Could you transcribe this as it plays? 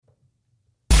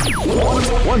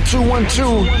One, two, 1, 2.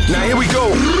 Now here we go.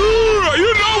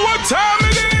 You know what time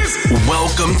it is.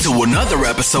 Welcome to another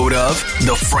episode of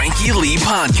the Frankie Lee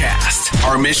Podcast.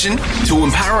 Our mission, to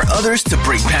empower others to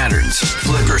break patterns,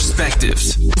 flip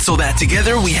perspectives, so that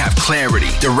together we have clarity,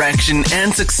 direction,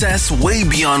 and success way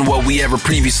beyond what we ever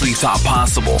previously thought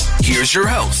possible. Here's your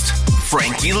host,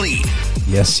 Frankie Lee.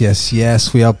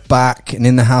 Yes. We are back, and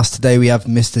in the house today we have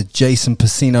Mr. Jason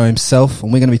Pizzino himself,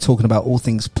 and we're going to be talking about all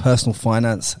things personal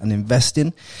finance and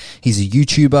investing. He's a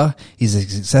YouTuber, he's a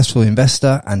successful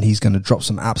investor, and he's going to drop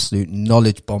some absolute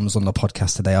knowledge bombs on the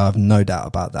podcast today. I have no doubt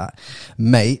about that.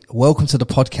 Mate, welcome to the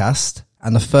podcast.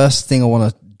 And the first thing I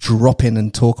want to drop in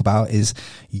and talk about is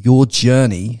your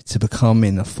journey to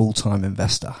becoming a full-time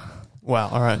investor. Wow.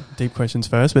 All right. Deep questions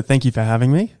first, but thank you for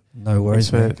having me. No worries,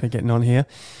 Thanks for getting on here.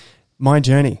 My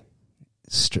journey.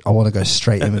 I want to go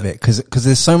straight in with it because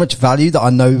there's so much value that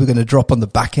I know we're going to drop on the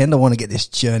back end. I want to get this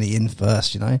journey in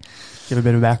first, you know. Give a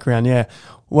bit of background, yeah.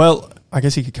 Well, I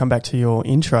guess you could come back to your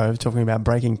intro talking about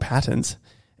breaking patterns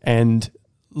and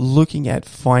looking at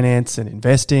finance and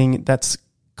investing. That's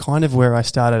kind of where I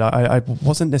started. I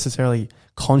wasn't necessarily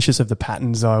conscious of the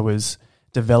patterns I was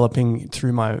developing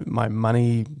through my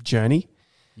money journey.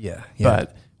 Yeah.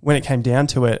 But when it came down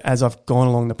to it, as I've gone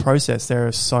along the process, there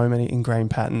are so many ingrained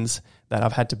patterns that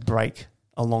I've had to break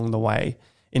along the way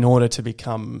in order to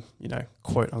become, you know,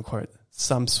 quote unquote,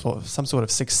 some sort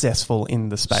of successful in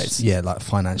the space. Yeah, like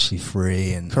financially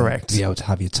free and correct. Be able to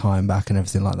have your time back and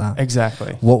everything like that.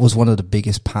 Exactly. What was one of the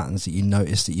biggest patterns that you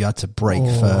noticed that you had to break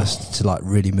first to like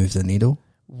really move the needle?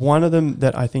 One of them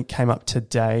that I think came up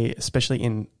today, especially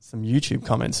in some YouTube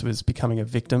comments, was becoming a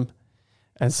victim.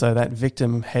 And so that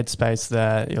victim headspace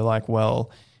that you're like, well,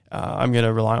 I'm going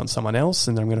to rely on someone else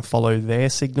and I'm going to follow their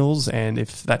signals. And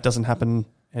if that doesn't happen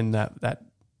and that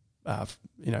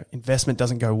investment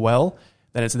doesn't go well,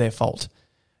 then it's their fault.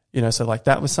 You know, so like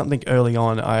that was something early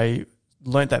on. I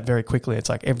learned that very quickly. It's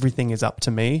like everything is up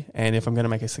to me. And if I'm going to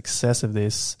make a success of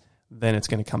this, then it's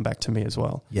going to come back to me as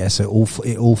well. Yeah, so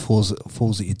it all falls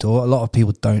at your door. A lot of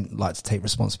people don't like to take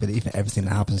responsibility for everything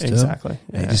that happens to them. Exactly.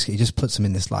 Yeah. It just puts them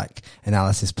in this like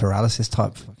analysis paralysis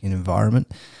type fucking environment.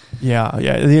 Yeah.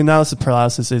 The analysis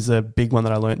paralysis is a big one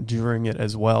that I learned during it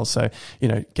as well. So, you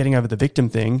know, getting over the victim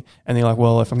thing, and they're like,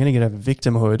 well, if I'm going to get over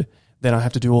victimhood, then I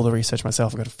have to do all the research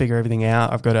myself. I've got to figure everything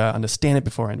out. I've got to understand it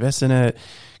before I invest in it.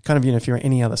 Kind of, you know, if you're in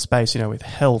any other space, you know, with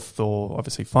health or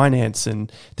obviously finance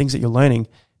and things that you're learning,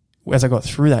 as I got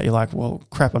through that, you're like, well,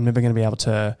 crap, I'm never going to be able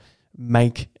to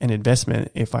make an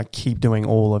investment if I keep doing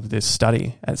all of this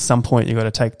study. At some point, you've got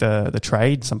to take the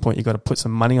trade. At some point, you've got to put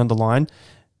some money on the line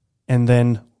and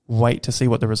then wait to see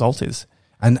what the result is.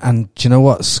 And do you know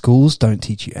what? Schools don't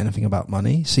teach you anything about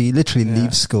money. So you literally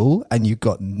leave school and you've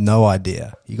got no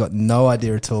idea. You got no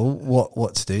idea at all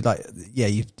what to do. Like, yeah,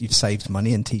 you've saved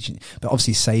money and teaching, but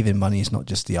obviously saving money is not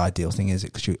just the ideal thing, is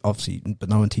it? Because but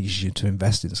no one teaches you to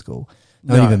invest in school.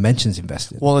 No one even mentions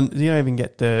investing. Well, and you don't even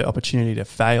get the opportunity to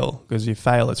fail, because if you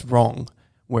fail, it's wrong.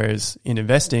 Whereas in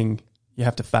investing, you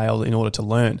have to fail in order to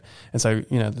learn. And so,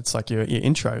 you know, that's like your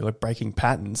intro, like breaking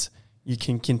patterns. You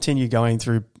can continue going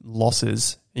through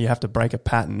losses. You have to break a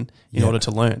pattern in order to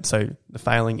learn. So the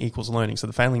failing equals learning. So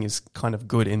the failing is kind of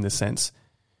good in this sense.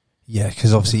 Yeah,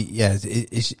 because obviously,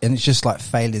 it's just like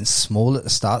failing small at the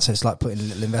start. So it's like putting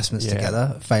little investments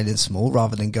together, failing small,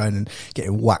 rather than going and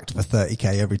getting whacked for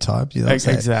 30K every time. You know what I'm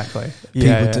saying? Exactly.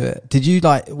 People do it. Did you,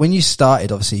 like, when you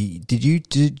started, obviously, did you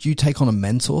take on a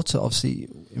mentor to, obviously,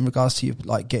 in regards to you,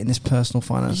 like, getting this personal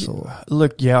finance? Or?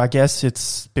 Look, I guess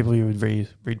it's people you would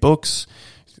read books,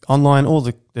 online, all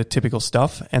the typical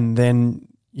stuff. And then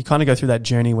you kind of go through that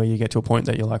journey where you get to a point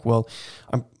that you're like, well,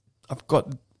 I've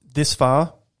got this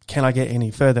far. Can I get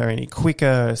any further, any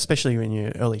quicker, especially when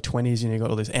you're early 20s and you've got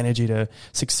all this energy to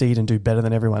succeed and do better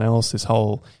than everyone else? This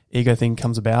whole ego thing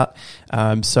comes about.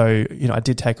 So, you know, I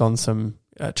did take on some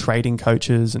trading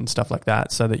coaches and stuff like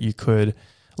that so that you could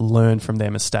learn from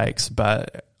their mistakes.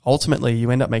 But ultimately,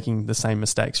 you end up making the same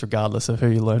mistakes regardless of who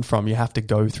you learn from. You have to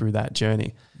go through that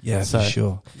journey. Yeah, for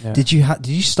sure. Yeah. Did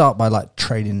you start by like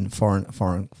trading foreign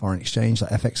exchange,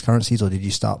 like FX currencies, or did you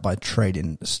start by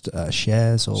trading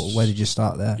shares, or where did you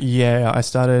start there? Yeah, I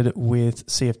started with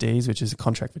CFDs, which is a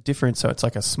contract for difference. So it's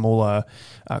like a smaller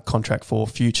contract for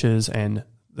futures and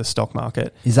the stock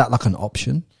market. Is that like an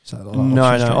option? No,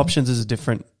 options is a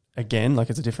different. Again, like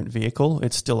it's a different vehicle.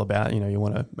 It's still about, you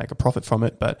want to make a profit from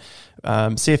it. But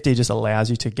CFD just allows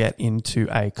you to get into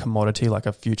a commodity like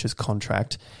a futures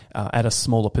contract at a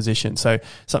smaller position. So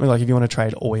something like if you want to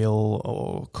trade oil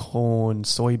or corn,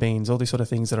 soybeans, all these sort of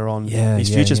things that are on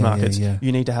these futures markets,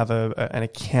 you need to have an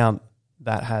account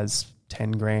that has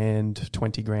 10 grand,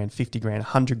 20 grand, 50 grand,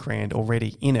 100 grand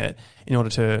already in it in order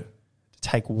to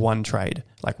take one trade,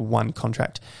 like one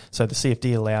contract. So the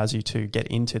CFD allows you to get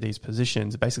into these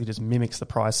positions. It basically just mimics the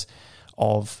price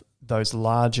of those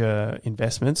larger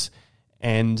investments,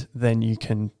 and then you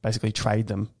can basically trade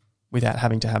them without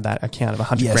having to have that account of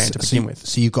 100 grand to begin with.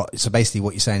 So basically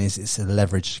what you're saying is it's a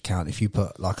leveraged account. If you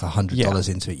put like $100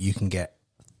 into it, you can get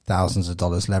thousands of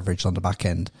dollars leveraged on the back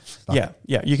end. Yeah.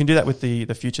 You can do that with the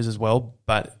futures as well,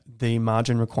 but the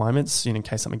margin requirements, in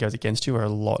case something goes against you, are a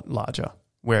lot larger.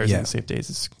 Whereas in the CFDs,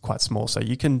 it's quite small. So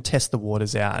you can test the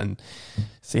waters out and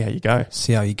see how you go.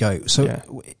 So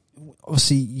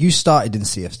obviously you started in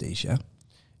CFDs, yeah?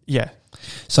 Yeah.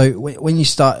 So when you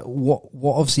start, what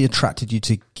obviously attracted you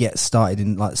to get started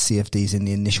in like CFDs in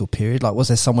the initial period? Like, was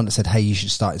there someone that said, hey, you should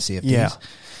start in CFDs?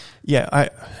 Yeah.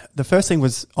 The first thing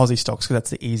was Aussie stocks because that's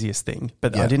the easiest thing.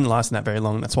 But I didn't last in that very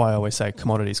long. That's why I always say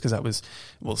commodities, because that was,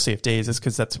 CFDs is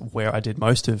because that's where I did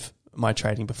most of my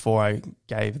trading before I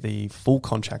gave the full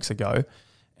contracts a go.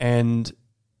 And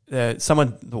they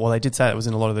did say it was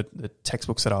in a lot of the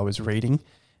textbooks that I was reading.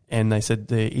 And they said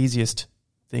the easiest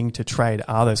thing to trade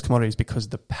are those commodities because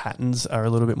the patterns are a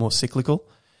little bit more cyclical.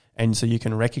 And so you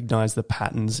can recognize the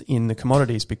patterns in the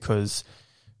commodities because,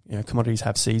 commodities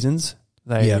have seasons.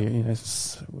 So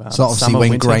obviously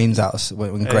when grain's out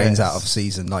of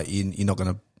season, like you're not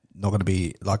going to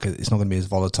be like it's not going to be as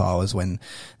volatile as when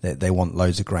they want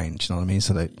loads of grain. Do you know what I mean?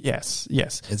 So yes.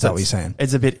 Is that what you're saying?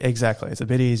 It's a bit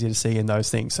easier to see in those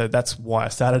things. So that's why I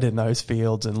started in those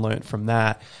fields and learnt from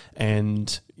that, and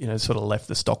sort of left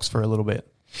the stocks for a little bit.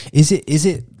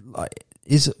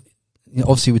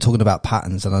 Obviously we're talking about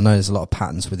patterns, and I know there's a lot of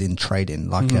patterns within trading,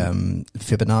 like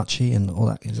Fibonacci and all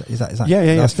that. Is that? Yeah.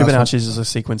 Fibonacci is a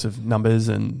sequence of numbers,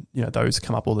 and those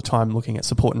come up all the time, looking at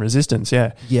support and resistance.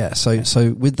 Yeah. Yeah.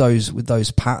 So with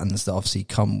those patterns that obviously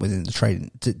come within the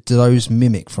trading, do those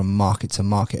mimic from market to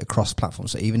market across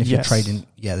platforms? So even if you're trading,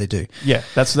 they do. Yeah,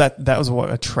 that was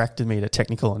what attracted me to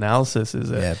technical analysis. Is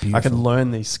that I could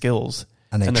learn these skills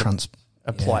and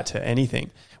apply it to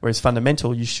anything. Whereas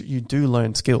fundamental, you do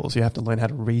learn skills. You have to learn how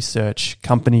to research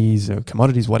companies or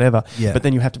commodities, whatever. Yeah. But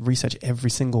then you have to research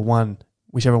every single one,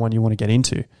 whichever one you want to get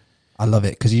into. I love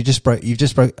it because you've just broke.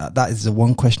 That is the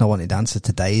one question I wanted answered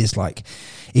today. Is like,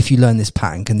 if you learn this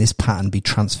pattern, can this pattern be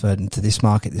transferred into this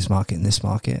market, and this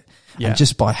market? Yeah. And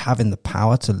just by having the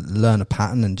power to learn a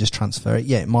pattern and just transfer it,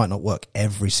 it might not work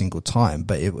every single time,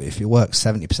 but if it works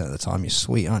 70% of the time, you're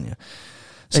sweet, aren't you?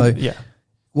 So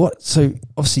So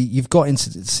obviously you've got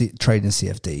into trading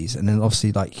CFDs, and then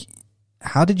obviously like,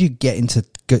 how did you get into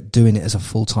doing it as a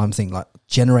full-time thing, like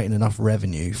generating enough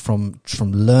revenue from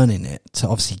learning it to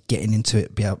obviously getting into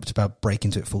it, be able to break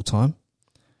into it full-time?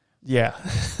 Yeah,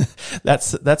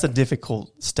 that's a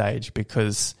difficult stage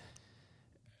because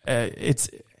you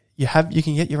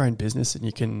can get your own business and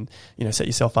you can set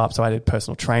yourself up. So I did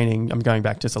personal training. I'm going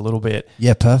back just a little bit.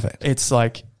 Yeah, perfect. It's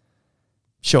like,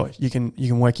 sure, you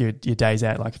can work your days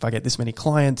out. Like if I get this many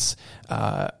clients,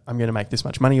 I'm going to make this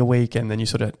much money a week, and then you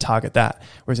sort of target that.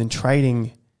 Whereas in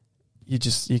trading, you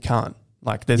can't.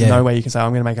 Like there's no way you can say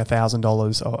I'm going to make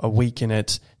 $1,000 a week in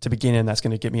it to begin, and that's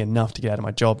going to get me enough to get out of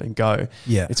my job and go.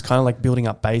 Yeah, it's kind of like building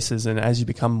up bases, and as you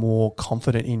become more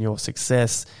confident in your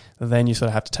success, then you sort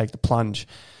of have to take the plunge.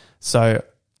 So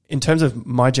in terms of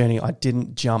my journey, I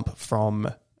didn't jump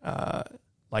from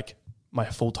like my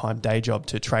full-time day job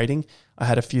to trading. I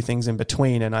had a few things in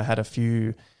between, and I had a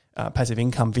few passive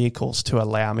income vehicles to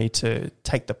allow me to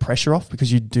take the pressure off,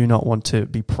 because you do not want to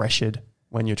be pressured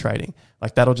when you're trading.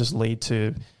 Like that'll just lead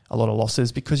to a lot of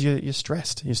losses because you're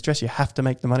stressed. You're stressed. You have to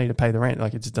make the money to pay the rent.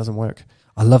 Like it just doesn't work.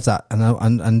 I love that.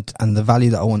 And the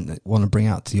value that I want to bring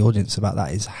out to the audience about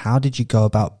that is, how did you go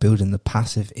about building the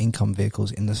passive income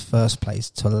vehicles in the first place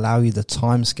to allow you the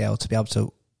time scale to be able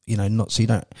to,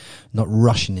 not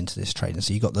rushing into this trading.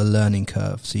 So you got the learning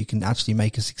curve, so you can actually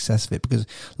make a success of it. Because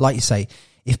like you say,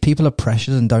 if people are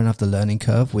pressured and don't have the learning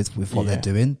curve with what they're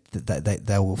doing,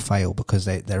 they will fail because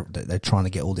they're trying to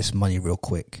get all this money real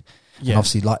quick. Yeah. And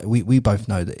obviously, like we both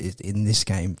know that in this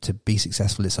game, to be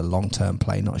successful, it's a long-term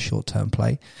play, not a short-term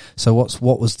play. So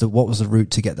what was the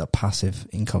route to get the passive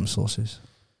income sources?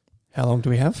 How long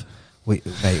do we have? We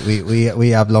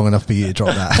have long enough for you to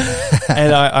drop that.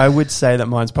 And I would say that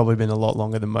mine's probably been a lot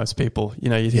longer than most people.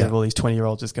 You hear of all these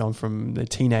 20-year-olds just going from the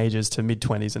teenagers to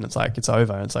mid-20s, and it's like it's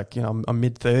over. And it's like, I'm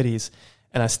mid-30s,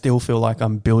 and I still feel like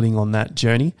I'm building on that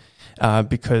journey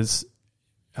because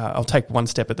I'll take one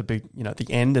step at the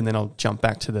end, and then I'll jump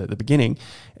back to the beginning.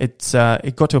 It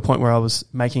got to a point where I was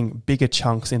making bigger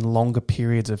chunks in longer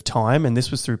periods of time, and this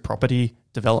was through property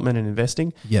development and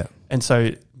investing. Yeah. And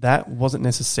so that wasn't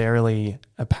necessarily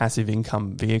a passive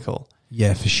income vehicle.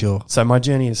 Yeah, for sure. So my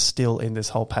journey is still in this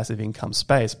whole passive income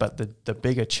space, but the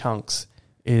bigger chunks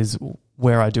is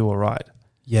where I do all right.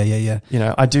 Yeah. You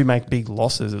know, I do make big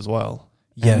losses as well.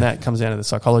 Yeah. And that comes down to the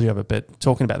psychology of it. But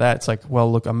talking about that, it's like,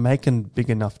 well, look, I'm making big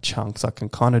enough chunks. I can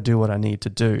kind of do what I need to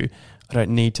do. I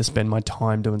don't need to spend my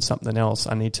time doing something else.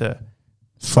 I need to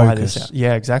try this out.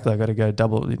 Yeah, exactly. I got to go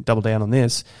double down on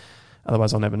this.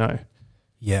 Otherwise, I'll never know.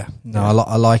 Yeah, no, yeah.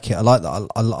 I like it. I like that.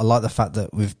 I like the fact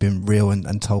that we've been real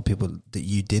and told people that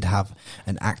you did have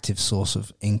an active source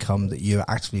of income that you're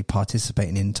actively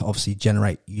participating in to obviously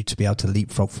generate you to be able to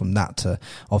leapfrog from that to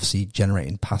obviously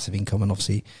generating passive income and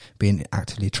obviously being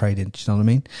actively trading. Do you know what I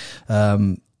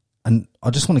mean? And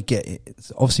I just want to get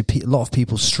it. Obviously, a lot of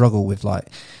people struggle with like.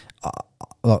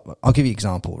 I'll give you an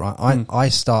example, right? I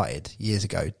started years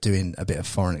ago doing a bit of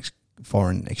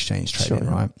foreign exchange trading,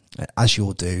 right? As you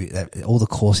all do, all the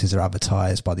courses are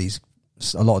advertised by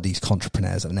a lot of these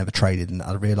entrepreneurs that have never traded, and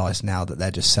I realise now that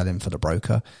they're just selling for the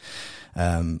broker.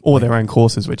 Or their own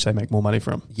courses, which they make more money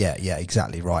from. Yeah,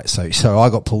 exactly right. So I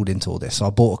got pulled into all this. So I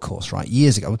bought a course, right,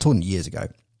 years ago. We're talking years ago,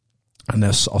 and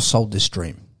I sold this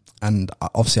dream. And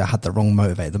obviously I had the wrong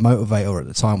motivator. The motivator at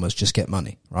the time was just get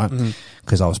money, right?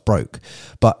 Because I was broke.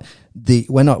 But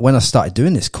when I started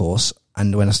doing this course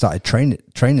and when I started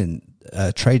trading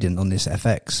on this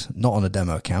FX, not on a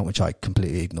demo account, which I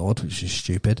completely ignored, which is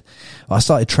stupid. I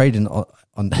started trading on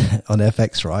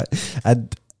FX, right?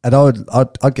 And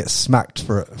I'd get smacked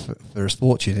for a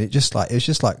fortune. It was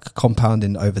just like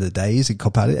compounding over the days and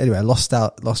compounded. Anyway, I lost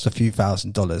a few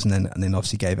 $1,000s and then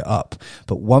obviously gave it up.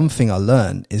 But one thing I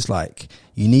learned is like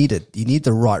you need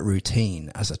the right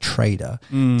routine as a trader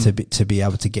to be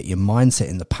able to get your mindset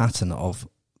in the pattern of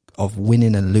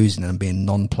winning and losing and being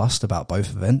nonplussed about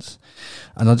both events.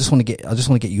 And I just want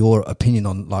to get your opinion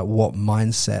on like what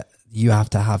mindset you have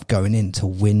to have going in to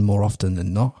win more often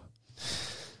than not.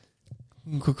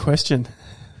 Good question.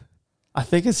 I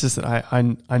think it's just that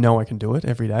I know I can do it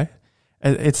every day.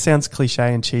 It sounds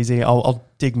cliche and cheesy. I'll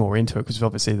dig more into it because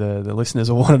obviously the listeners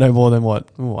will want to know more than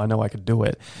I know I can do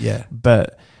it. Yeah.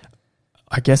 But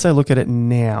I guess I look at it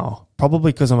now,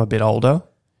 probably because I'm a bit older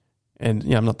and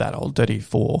I'm not that old,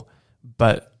 34,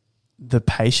 but the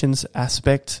patience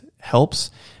aspect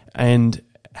helps. And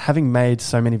having made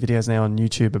so many videos now on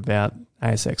YouTube about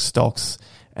ASX stocks,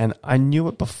 and I knew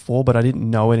it before, but I didn't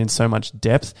know it in so much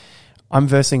depth. I'm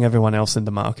versing everyone else in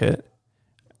the market,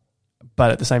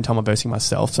 but at the same time, I'm versing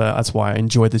myself. So that's why I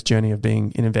enjoy this journey of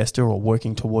being an investor or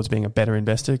working towards being a better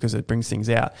investor because it brings things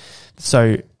out.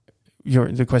 So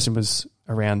the question was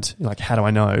around like, how do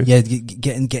I know? Yeah,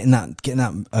 getting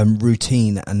that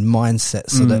routine and mindset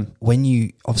so that when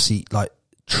you obviously like.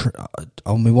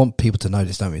 We want people to know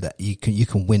this, don't we? That you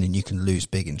can win and you can lose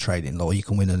big in trading, or you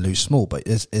can win and lose small. But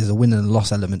there's a win and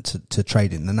loss element to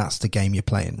trading, and that's the game you're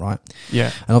playing, right? Yeah.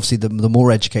 And obviously, the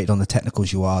more educated on the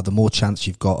technicals you are, the more chance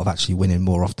you've got of actually winning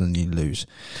more often than you lose.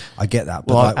 I get that.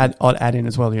 But well, I'd add in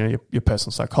as well, your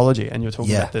personal psychology, and you're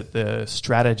talking about the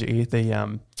strategy,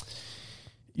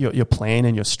 your plan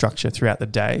and your structure throughout the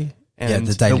day. And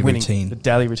the daily routine. The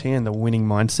daily routine and the winning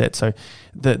mindset. So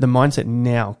the mindset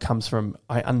now comes from,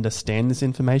 I understand this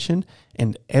information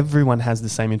and everyone has the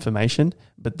same information,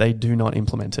 but they do not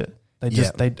implement it.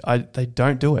 They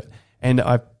don't do it. And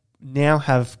I now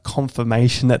have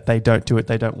confirmation that they don't do it.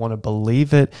 They don't want to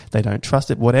believe it. They don't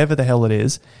trust it, whatever the hell it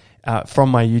is,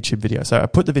 from my YouTube video. So I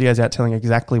put the videos out telling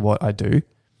exactly what I do.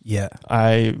 Yeah.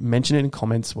 I mention it in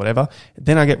comments, whatever.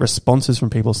 Then I get responses from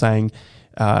people saying,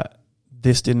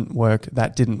 this didn't work,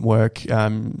 that didn't work,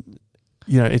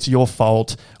 it's your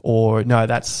fault, or no,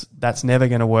 that's never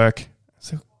going to work.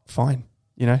 So fine,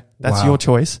 that's your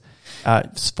choice.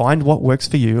 Find what works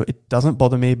for you. It doesn't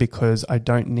bother me because I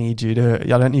don't need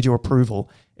your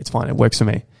approval. It's fine. It works for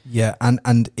me. Yeah.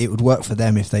 And it would work for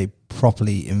them if they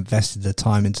properly invested the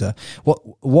time into what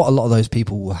a lot of those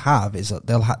people will have is that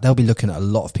they'll be looking at a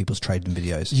lot of people's trading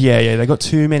videos. Yeah. They got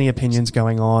too many opinions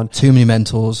going on. Too many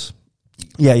mentors.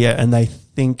 Yeah, and they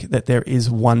think that there is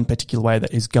one particular way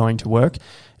that is going to work,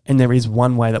 and there is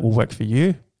one way that will work for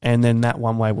you, and then that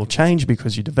one way will change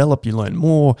because you develop, you learn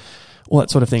more, all that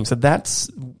sort of thing. So that's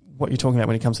what you're talking about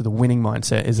when it comes to the winning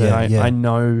mindset, is that I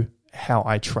know how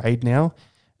I trade now.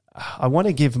 I want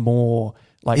to give more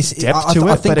depth to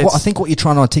it. I think what you're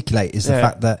trying to articulate is the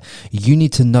fact that you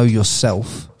need to know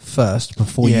yourself first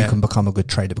before you can become a good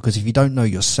trader, because if you don't know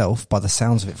yourself, by the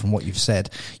sounds of it from what you've said,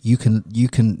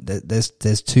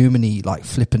 there's too many like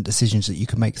flippant decisions that you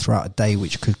can make throughout a day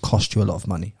which could cost you a lot of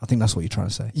money. I think that's what you're trying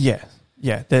to say.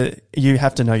 Yeah, you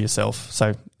have to know yourself.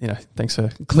 So, thanks for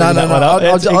clearing that one up.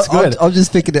 It's good. I'm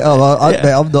just picking it up.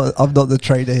 Mate, I'm not the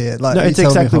trader here. Like, no, it's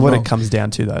exactly what it comes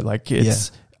down to, though. Like,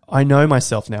 I know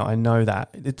myself now. I know that.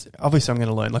 It's obviously I'm going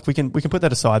to learn. Like, we can put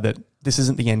that aside, that this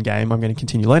isn't the end game. I'm going to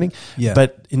continue learning. Yeah.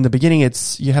 But in the beginning,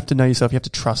 you have to know yourself. You have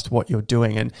to trust what you're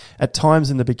doing. And at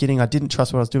times in the beginning, I didn't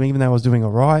trust what I was doing, even though I was doing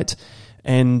all right.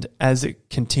 And as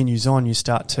it continues on, you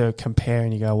start to compare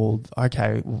and you go, well,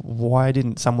 okay, why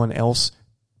didn't someone else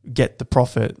get the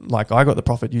profit like I got the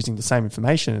profit using the same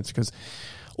information? It's because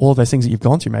all of those things that you've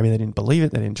gone through, maybe they didn't believe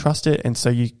it, they didn't trust it. And so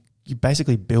you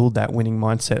basically build that winning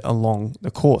mindset along the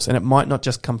course. And it might not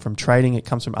just come from trading, it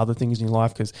comes from other things in your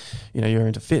life because, you're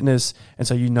into fitness. And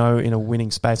so in a winning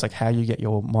space, like how you get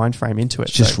your mind frame into it.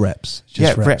 Just reps.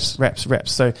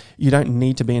 Reps. So you don't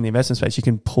need to be in the investment space. You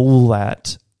can pull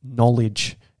that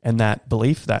knowledge and that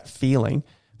belief, that feeling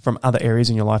from other areas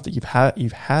in your life that you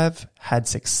have had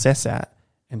success at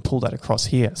and pull that across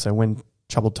here. So when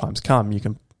troubled times come, you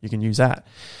can use that.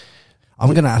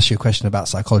 I'm going to ask you a question about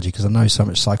psychology because I know so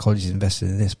much psychology is invested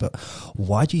in this, but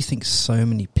why do you think so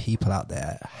many people out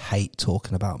there hate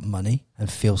talking about money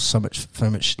and feel so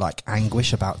much like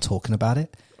anguish about talking about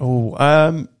it?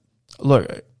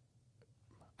 Look,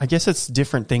 I guess it's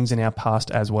different things in our past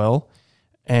as well.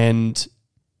 And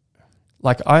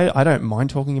like, I don't mind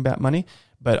talking about money,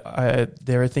 but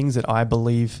there are things that I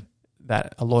believe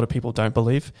that a lot of people don't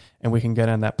believe, and we can go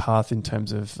down that path in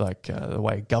terms of like the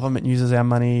way government uses our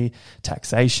money,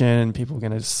 taxation. People are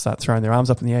going to start throwing their arms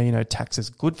up in the air. Tax is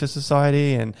good for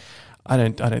society, and I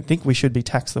don't think we should be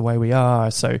taxed the way we are.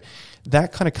 So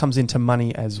that kind of comes into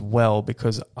money as well,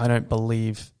 because I don't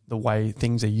believe the way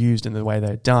things are used and the way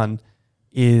they're done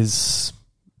is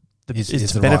to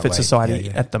benefit right society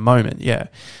at the moment. Yeah.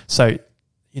 So,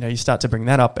 you start to bring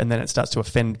that up and then it starts to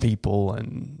offend people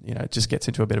and, it just gets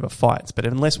into a bit of a fight. But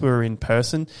unless we're in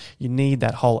person, you need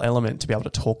that whole element to be able to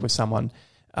talk with someone,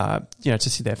 to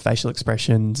see their facial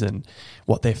expressions and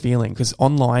what they're feeling. Because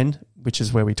online, which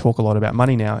is where we talk a lot about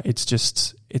money now, it's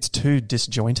too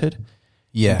disjointed.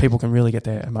 Yeah. And people can really get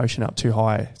their emotion up too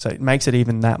high. So it makes it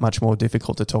even that much more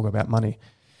difficult to talk about money.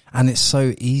 And it's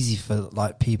so easy for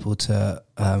like people to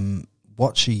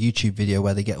watch a YouTube video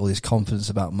where they get all this confidence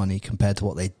about money compared to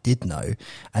what they did know,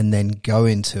 and then go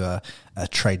into a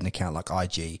trading account like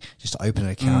IG, just open an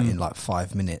account in like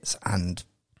 5 minutes and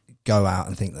go out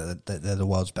and think that they're the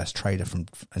world's best trader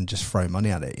and just throw money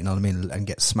at it, you know what I mean, and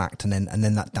get smacked, and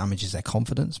then that damages their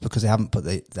confidence because they haven't put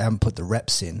the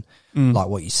reps in, like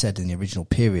what you said in the original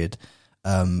period.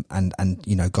 And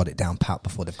got it down pat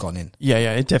before they've gone in. Yeah,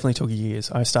 it definitely took years.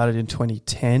 I started in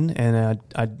 2010 and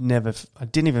I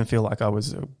didn't even feel like I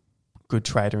was a good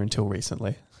trader until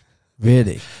recently.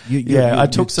 Really? I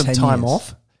took some time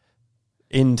off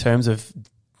in terms of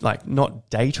like not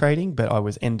day trading, but I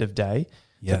was end of day.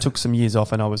 Yeah. I took some years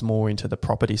off and I was more into the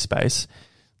property space.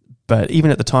 But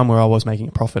even at the time where I was making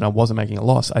a profit, I wasn't making a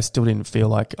loss, I still didn't feel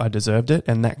like I deserved it.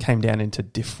 And that came down into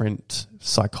different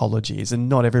psychologies. And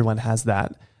not everyone has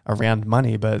that around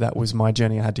money, but that was my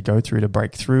journey I had to go through to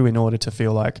break through in order to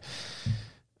feel like,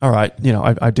 all right,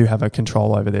 I do have a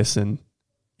control over this and,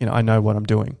 I know what I'm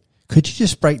doing. Could you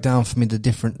just break down for me the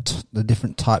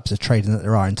different types of trading that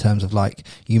there are in terms of, like,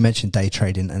 you mentioned day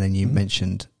trading and then you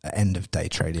mentioned end of day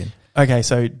trading? Okay,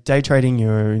 so day trading,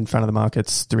 you're in front of the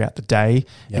markets throughout the day,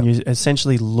 and you're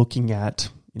essentially looking at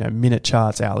minute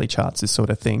charts, hourly charts, this sort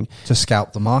of thing. To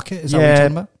scalp the market, is that what you're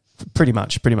talking about?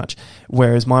 Pretty much.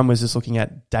 Whereas mine was just looking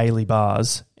at daily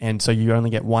bars, and so you only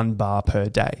get one bar per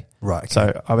day. Right. Okay.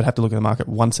 So I would have to look at the market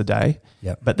once a day.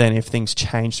 Yep. But then if things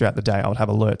change throughout the day, I would have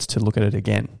alerts to look at it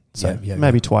again. So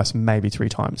maybe twice, maybe 3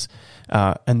 times.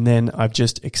 And then I've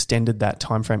just extended that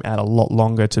time frame out a lot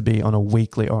longer to be on a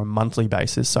weekly or a monthly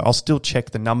basis. So I'll still check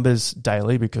the numbers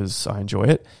daily because I enjoy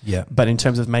it. Yeah. But in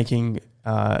terms of making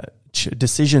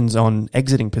decisions on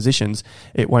exiting positions,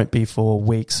 it won't be for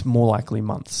weeks, more likely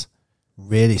months.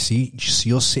 Really? So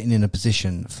you're sitting in a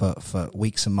position for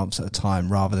weeks and months at a time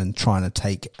rather than trying to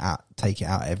take it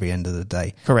out every end of the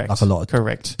day. Correct. Like a lot of,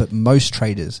 correct. But most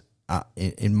traders,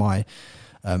 in my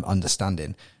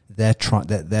understanding, they're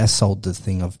sold the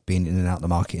thing of being in and out the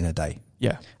market in a day.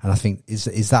 Yeah. And I think is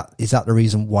that the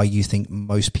reason why you think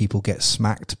most people get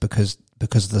smacked because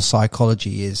the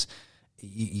psychology is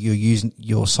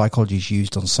your psychology is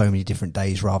used on so many different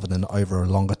days rather than over a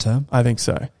longer term? I think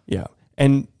so. Yeah.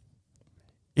 And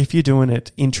if you're doing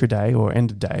it intraday or end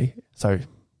of day, so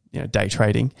day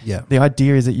trading, the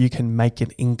idea is that you can make an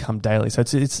income daily. So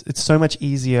it's so much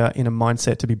easier in a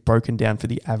mindset to be broken down for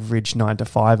the average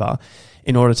 9-to-5er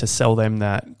in order to sell them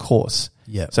that course.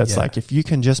 Yeah. So it's like if you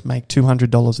can just make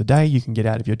 $200 a day, you can get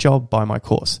out of your job, buy my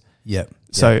course. Yeah.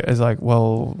 So it's like,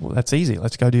 well, that's easy.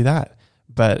 Let's go do that.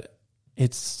 But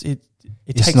it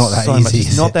takes not that so easy. much.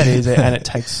 It's not that easy, and it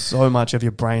takes so much of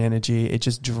your brain energy. It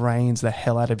just drains the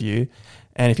hell out of you.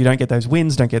 And if you don't get those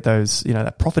wins, don't get those,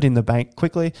 that profit in the bank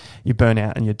quickly, you burn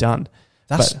out and you're done.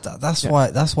 That's why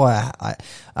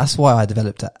I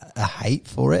developed a hate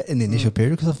for it in the initial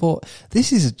period, because I thought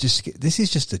this is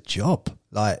just a job.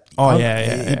 Like,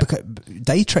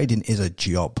 day trading is a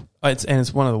job.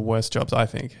 It's one of the worst jobs, I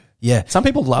think. Yeah. Some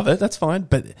people love it, that's fine.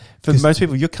 But for most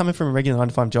people, you're coming from a regular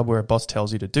 9-to-5 job where a boss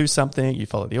tells you to do something, you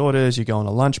follow the orders, you go on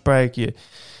a lunch break, it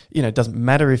doesn't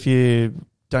matter if you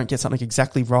don't get something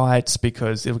exactly right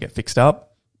because it'll get fixed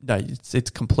up. No,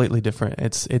 it's completely different.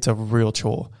 It's a real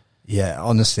chore. Yeah,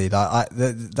 honestly,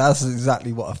 that's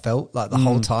exactly what I felt like the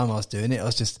whole time I was doing it. I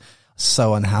was just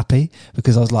so unhappy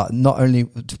because I was like, not only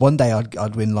one day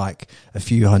I'd win like a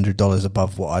few $100s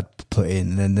above what I'd put in,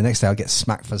 and then the next day I'd get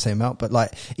smacked for the same amount. But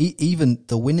like even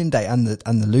the winning day and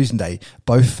the losing day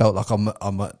both felt like I'm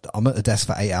at the desk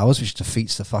for 8 hours, which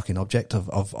defeats the fucking object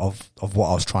of what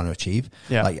I was trying to achieve.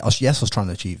 Yeah. Like I was trying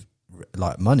to achieve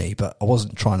like money, but I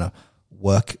wasn't trying to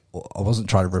work. I wasn't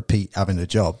trying to repeat having a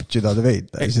job. Do you know what I mean?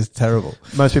 It's just terrible.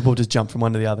 Most people just jump from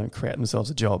one to the other and create themselves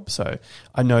a job. So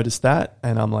I noticed that,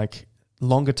 and I'm like,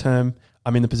 longer term,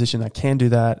 I'm in the position that I can do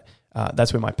that.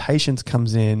 That's where my patience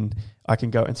comes in. I can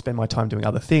go and spend my time doing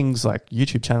other things like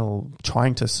YouTube channel,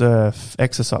 trying to surf,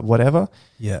 exercise, whatever.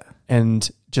 Yeah. And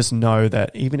just know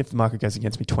that even if the market goes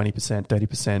against me 20%,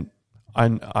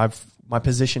 30%, my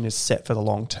position is set for the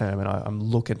long term, and I'm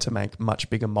looking to make much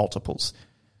bigger multiples.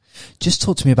 Just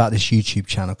talk to me about this YouTube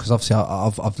channel, because obviously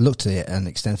I've looked at it and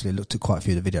extensively looked at quite a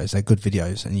few of the videos. They're good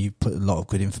videos, and you put a lot of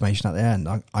good information out there,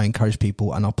 and I encourage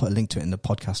people, and I'll put a link to it in the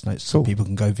podcast notes so people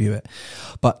can go view it.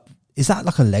 But is that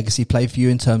like a legacy play for you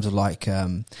in terms of like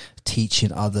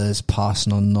teaching others,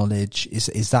 passing on knowledge?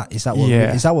 Is that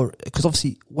what? Because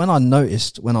obviously when I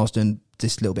was doing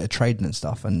this little bit of trading and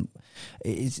stuff, and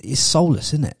it's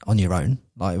soulless, isn't it, on your own,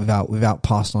 like without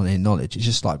passing on any knowledge? It's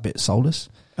just like a bit soulless.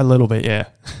 A little bit, yeah.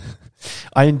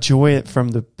 I enjoy it from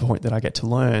the point that I get to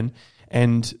learn,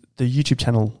 and the YouTube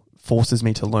channel forces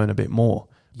me to learn a bit more,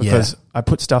 because I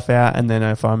put stuff out, and then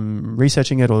if I'm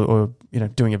researching it or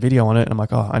doing a video on it, and I'm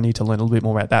like, I need to learn a little bit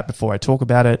more about that before I talk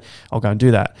about it, I'll go and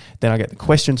do that. Then I get the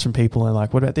questions from people, and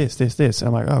like, what about this? And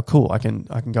I'm like, oh, cool, I can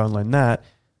go and learn that,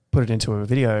 put it into a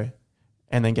video,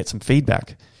 and then get some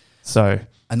feedback. So...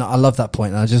 And I love that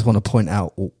point, and I just want to point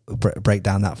out, break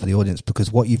down that for the audience,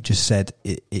 because what you've just said,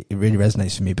 it really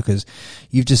resonates with me, because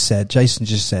Jason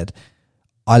just said,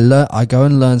 I go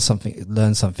and learn something,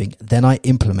 then I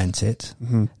implement it,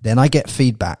 then I get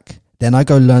feedback, then I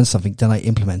go learn something, then I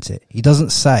implement it. He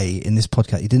doesn't say in this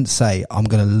podcast, he didn't say, I'm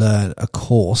going to learn a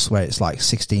course where it's like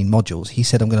 16 modules. He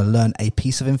said, I'm going to learn a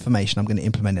piece of information, I'm going to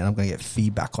implement it, and I'm going to get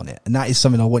feedback on it. And that is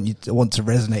something I want to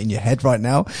resonate in your head right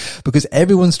now, because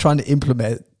everyone's trying to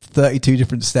implement 32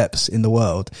 different steps in the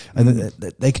world, and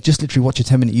they could just literally watch a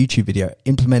 10-minute YouTube video,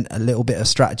 implement a little bit of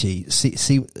strategy,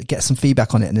 see, get some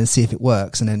feedback on it, and then see if it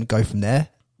works, and then go from there.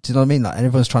 Do you know what I mean? Like,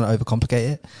 everyone's trying to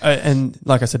overcomplicate it. And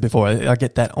like I said before, I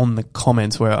get that on the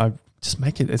comments where I just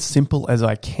make it as simple as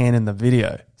I can in the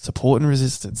video. Support and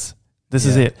resistance. This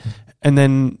is it. And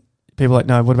then people are like,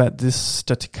 no, what about this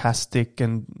stochastic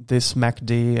and this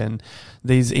MACD and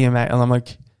these EMA? And I'm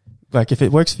like, if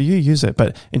it works for you, use it.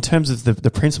 But in terms of the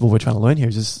principle we're trying to learn here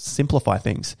is just simplify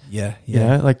things. Yeah.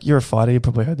 Like, you're a fighter, you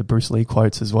probably heard the Bruce Lee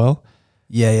quotes as well.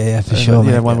 Yeah, for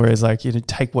sure. One where it's like,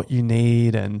 take what you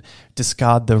need and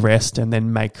discard the rest, and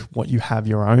then make what you have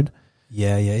your own.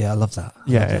 Yeah. I love that.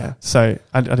 Yeah. So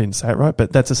I didn't say it right,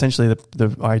 but that's essentially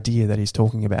the idea that he's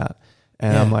talking about.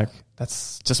 And I'm like,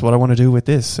 that's just what I want to do with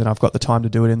this. And I've got the time to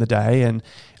do it in the day, and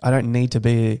I don't need to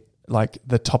be like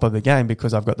the top of the game,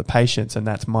 because I've got the patience, and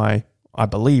I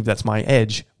believe that's my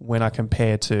edge when I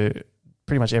compare to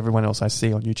pretty much everyone else I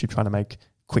see on YouTube trying to make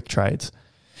quick trades.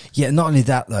 Yeah, not only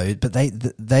that though, but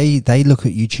they look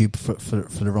at YouTube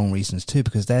for the wrong reasons too,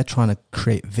 because they're trying to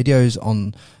create videos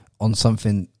on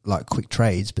something like quick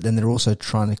trades, but then they're also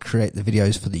trying to create the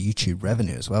videos for the YouTube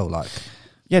revenue as well. Like,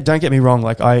 yeah, don't get me wrong.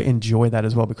 Like, I enjoy that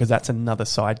as well, because that's another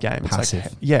side game. It's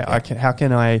passive. Like, how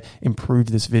can I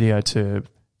improve this video to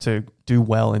do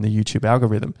well in the YouTube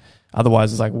algorithm?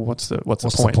 Otherwise, it's like, well, what's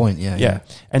the point? Yeah.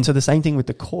 And so the same thing with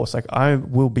the course. Like, I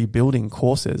will be building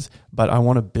courses, but I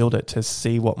want to build it to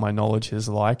see what my knowledge is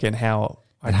like, and how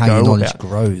your knowledge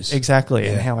grows. Exactly,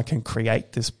 and how I can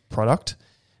create this product.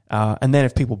 And then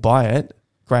if people buy it,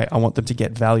 great. I want them to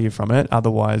get value from it.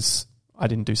 Otherwise, I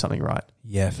didn't do something right.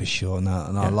 Yeah, for sure.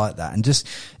 I like that. And just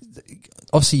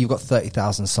obviously, you've got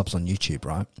 30,000 subs on YouTube,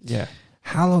 right? Yeah.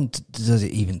 How long does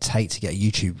it even take to get a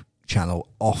YouTube channel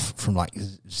off from like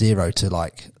 0 to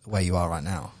like where you are right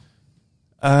now?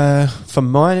 For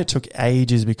mine, it took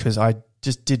ages because I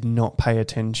just did not pay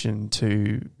attention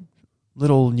to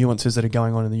little nuances that are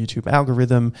going on in the YouTube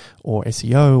algorithm or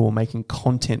SEO or making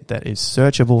content that is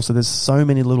searchable. So there's so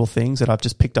many little things that I've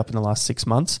just picked up in the last 6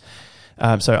 months.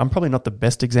 So I'm probably not the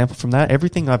best example from that.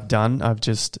 Everything I've done, I've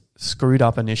just screwed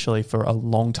up initially for a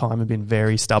long time and been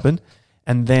very stubborn.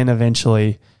 And then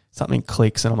eventually something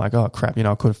clicks and I'm like, oh crap,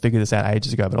 I could have figured this out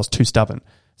ages ago, but I was too stubborn.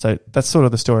 So that's sort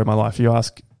of the story of my life. You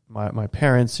ask my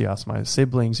parents, you ask my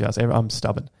siblings, you ask everyone, I'm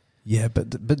stubborn. Yeah, but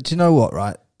do you know what,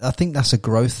 right? I think that's a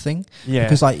growth thing. Yeah.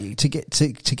 Because like to get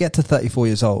to 34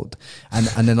 years old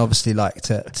and then obviously like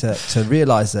to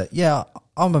realize that, yeah,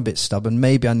 I'm a bit stubborn.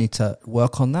 Maybe I need to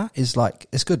work on that is like,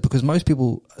 it's good because most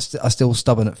people are still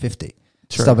stubborn at 50.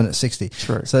 True. Stubborn at 60.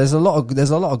 True. So there's a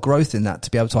lot of growth in that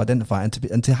to be able to identify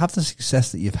and to have the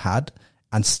success that you've had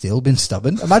and still been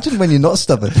stubborn. Imagine when you're not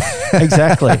stubborn.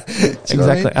 Exactly.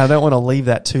 Exactly. I don't want to leave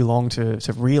that too long to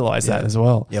realize that as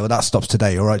well. Yeah, well, that stops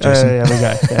today. All right, Jason.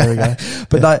 There we go.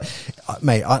 But like,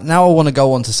 mate, now I want to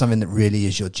go on to something that really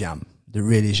is your jam. That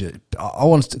really is I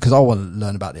want to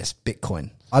learn about this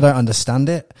Bitcoin. I don't understand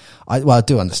it. I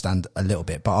do understand a little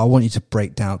bit, but I want you to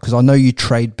break down because I know you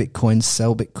trade Bitcoin,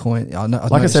 sell Bitcoin.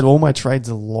 I said, all my trades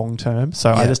are long term,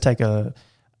 so I just take a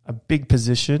big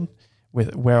position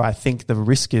with where I think the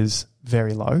risk is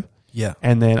very low. Yeah,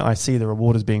 and then I see the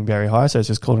reward as being very high, so it's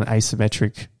just called an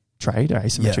asymmetric trade or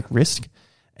asymmetric risk,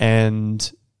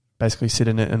 and basically sit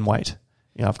in it and wait.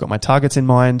 I've got my targets in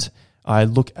mind. I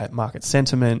look at market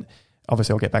sentiment.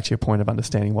 Obviously, I'll get back to your point of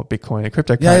understanding what Bitcoin and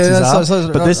cryptocurrencies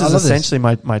are. But this is essentially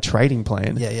my trading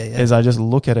plan. Is I just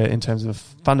look at it in terms of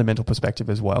fundamental perspective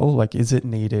as well. Like, is it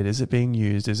needed? Is it being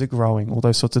used? Is it growing? All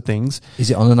those sorts of things.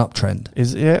 Is it on an uptrend?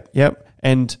 Yep.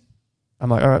 And I'm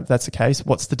like, all right, that's the case.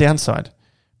 What's the downside?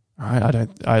 All right,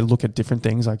 I look at different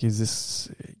things like,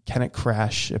 can it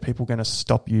crash? Are people going to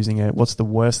stop using it? What's the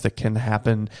worst that can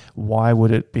happen? Why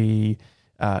would it be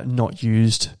not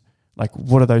used? Like,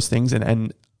 what are those things?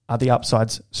 And are the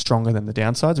upsides stronger than the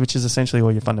downsides, which is essentially all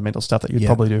your fundamental stuff that you'd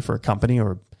probably do for a company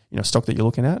or stock that you're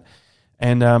looking at.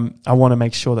 And I want to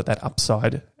make sure that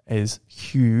upside is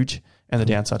huge and the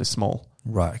downside is small.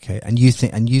 Right. Okay. And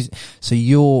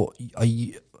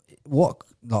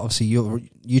obviously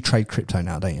you trade crypto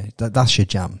now, don't you? That's your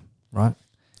jam, right?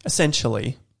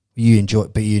 Essentially. You enjoy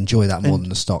that more than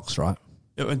the stocks, right?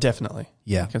 Definitely.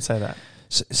 Yeah. I can say that.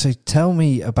 So tell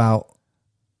me about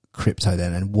crypto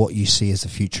then and what you see as the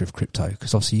future of crypto,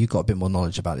 because obviously you've got a bit more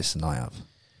knowledge about this than I have.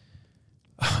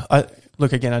 I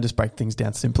just break things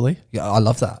down simply. Yeah, I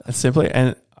love that. Simply,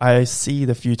 and I see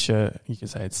the future, you can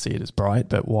say see it as bright,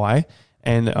 but why?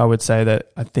 And I would say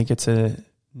that I think it's a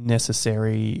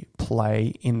necessary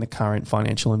play in the current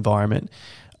financial environment.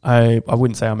 I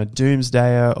wouldn't say I'm a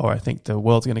doomsdayer or I think the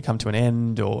world's going to come to an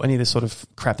end or any of this sort of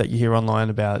crap that you hear online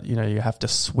about, you have to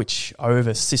switch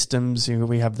over systems.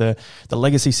 We have the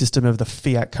legacy system of the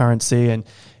fiat currency and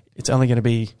it's only going to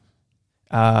be,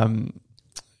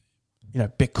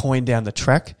 Bitcoin down the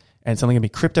track and it's only going to be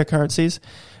cryptocurrencies.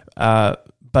 But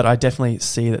I definitely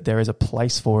see that there is a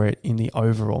place for it in the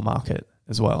overall market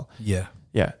as well. Yeah.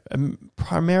 Yeah.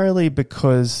 Primarily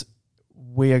because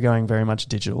we are going very much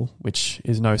digital, which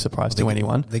is no surprise to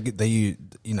anyone. I don't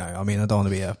want to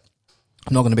be I'm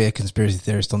not going to be a conspiracy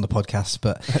theorist on the podcast,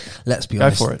 but let's be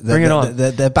honest. Go for it. Bring it on.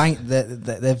 They've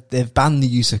banned the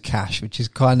use of cash, which is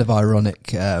kind of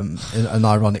ironic, an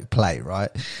ironic play, right?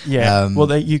 Yeah.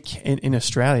 In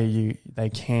Australia, they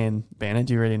can ban it.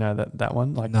 Do you already know that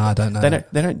one? Like, no, I don't know.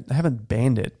 They haven't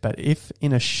banned it, but if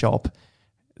in a shop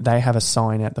they have a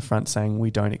sign out the front saying we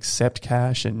don't accept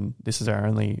cash and this is our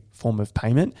only form of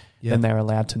payment, then they're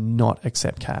allowed to not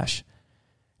accept cash.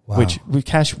 Wow. Which with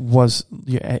cash it was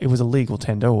a legal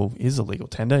tender or is a legal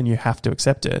tender and you have to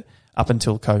accept it up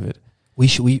until COVID.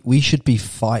 We should be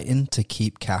fighting to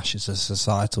keep cash as a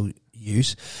societal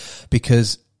use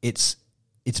because it's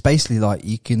basically like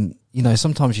you can,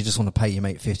 sometimes you just want to pay your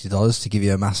mate $50 to give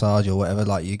you a massage or whatever,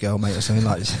 like your girl mate or something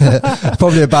like that.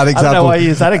 Probably a bad example. I don't know why you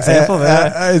use that example.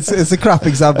 It's a crap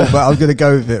example, but I'm going to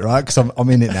go with it, right? Because I'm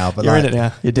in it now. But you're in it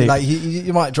now. You're deep. Like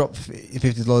you might drop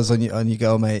 $50 on your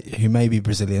girl mate who may be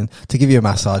Brazilian to give you a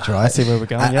massage, right? I see where we're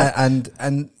going.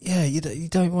 And you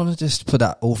don't want to just put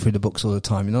that all through the books all the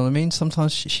time. You know what I mean?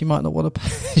 Sometimes she might not want to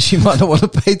pay. She might not want to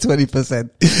pay 20%.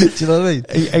 Do you know what I mean?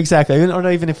 Exactly. Or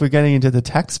even if we're getting into the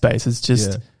tax space, it's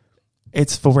just. Yeah.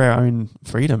 It's for our own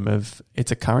freedom of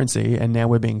it's a currency and now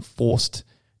we're being forced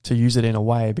to use it in a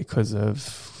way because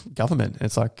of government.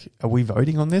 It's like, are we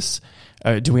voting on this?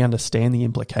 Do we understand the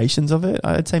implications of it?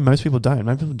 I'd say most people don't.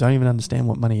 Most people don't even understand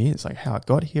what money is, like how it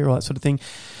got here, all that sort of thing.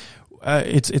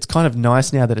 It's kind of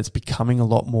nice now that it's becoming a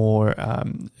lot more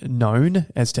known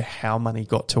as to how money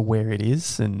got to where it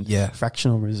is, and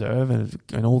fractional reserve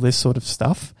and all this sort of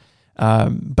stuff.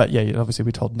 But yeah, obviously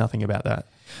we're told nothing about that.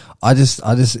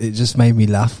 It just made me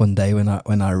laugh one day when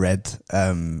I read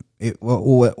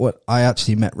what I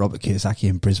actually met Robert Kiyosaki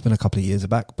in Brisbane a couple of years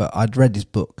back, but I'd read his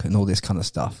book and all this kind of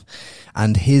stuff,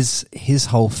 and his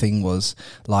whole thing was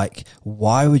like,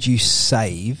 why would you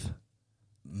save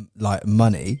like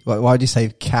money? Why would you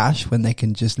save cash when they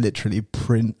can just literally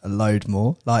print a load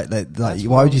more? Like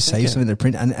why would you save something to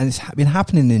print? And it's been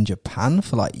happening in Japan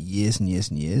for like years and years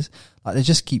and years. Like they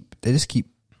just keep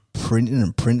printing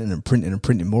and printing and printing and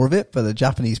printing more of it, but the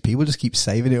Japanese people just keep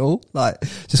saving it all, like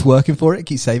just working for it,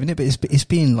 keep saving it, but it's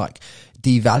being like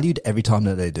devalued every time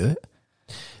that they do it.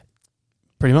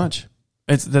 Pretty much.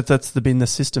 That's been the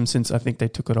system since I think they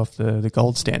took it off the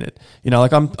gold standard. You know,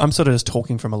 like I'm sort of just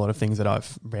talking from a lot of things that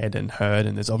I've read and heard,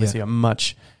 and there's obviously a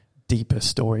much deeper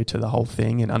story to the whole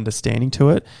thing and understanding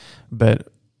to it. But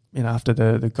you know, after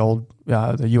the gold,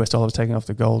 the US dollar was taken off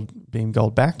the gold, being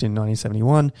gold backed in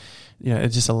 1971, you know, it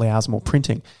just allows more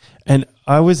printing. And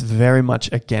I was very much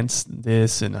against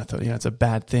this, and I thought, you know, it's a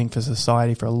bad thing for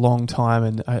society for a long time.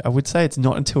 And I would say it's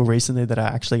not until recently that I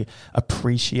actually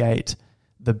appreciate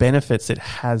the benefits it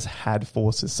has had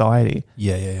for society.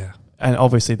 Yeah. And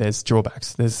obviously there's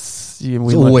drawbacks. There's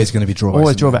always going to be drawbacks.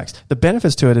 Always drawbacks. The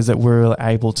benefits to it is that we're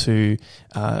able to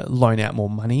loan out more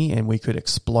money, and we could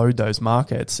explode those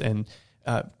markets and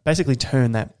basically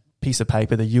turn that piece of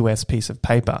paper, the US piece of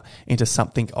paper, into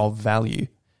something of value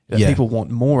that people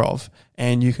want more of.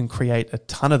 And you can create a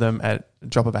ton of them at a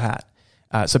drop of a hat.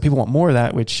 So people want more of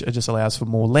that, which just allows for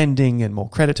more lending and more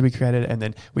credit to be created, and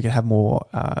then we can have more,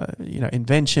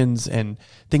 inventions and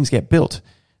things get built.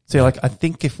 So, like, I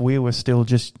think if we were still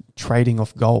just trading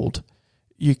off gold,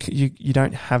 you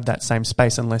don't have that same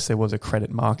space unless there was a credit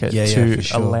market to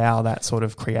allow that sort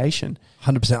of creation.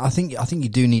 100%. I think you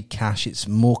do need cash. It's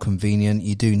more convenient.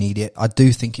 You do need it. I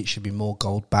do think it should be more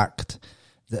gold backed.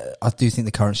 I do think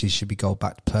the currency should be gold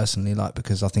backed personally, like,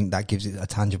 because I think that gives it a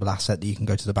tangible asset that you can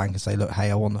go to the bank and say, look,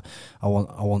 hey, I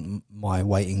want my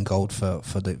weight in gold for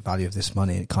the value of this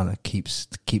money. It kind of keeps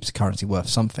the currency worth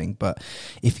something. But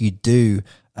if you do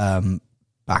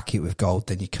back it with gold,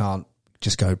 then you can't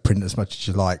just go print as much as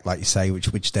you like you say,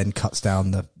 which then cuts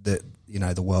down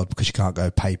the world, because you can't go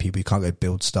pay people, you can't go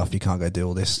build stuff, you can't go do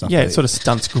all this stuff. Yeah, it sort of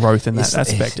stunts growth in that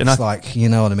aspect. It's like, you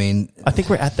know what I mean? I think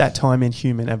we're at that time in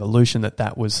human evolution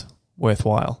that was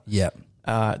worthwhile. Yeah.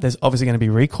 There's obviously going to be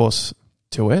recourse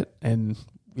to it, and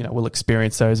you know, we'll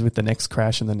experience those with the next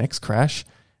crash and the next crash.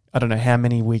 I don't know how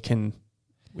many we can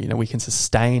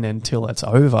sustain until it's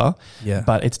over. Yeah.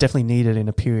 But it's definitely needed in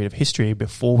a period of history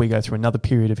before we go through another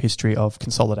period of history of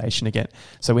consolidation again.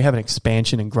 So we have an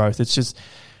expansion and growth. It's just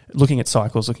looking at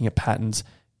cycles, looking at patterns.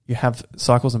 You have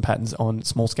cycles and patterns on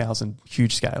small scales and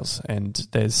huge scales. And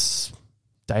there's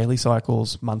daily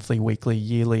cycles, monthly, weekly,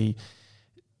 yearly,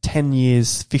 10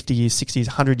 years, 50 years, 60 years,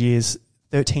 100 years,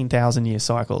 13,000 year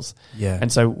cycles. Yeah. And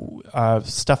so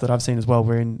stuff that I've seen as well,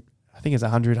 we're in, I think it's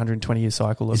 100, 120 year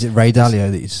cycle. Is it Ray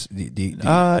Dalio that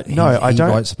I don't.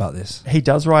 He writes about this. He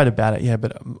does write about it, yeah,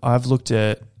 but I've looked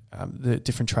at the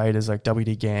different traders like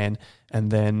W.D. Gann,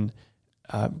 and then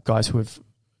guys who have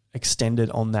extended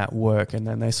on that work, and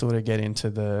then they sort of get into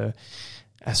the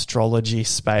astrology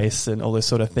space and all this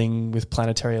sort of thing with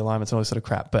planetary alignments and all this sort of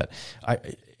crap. But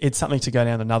it's something to go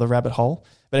down another rabbit hole.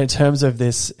 But in terms of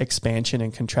this expansion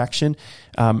and contraction,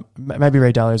 maybe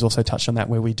Ray Dalio has also touched on that,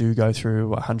 where we do go through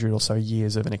 100 or so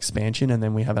years of an expansion, and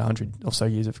then we have 100 or so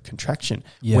years of contraction.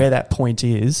 Yeah. Where that point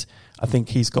is, I think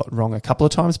he's got wrong a couple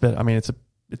of times, but I mean, it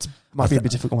might be a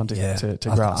bit difficult one to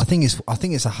grasp. I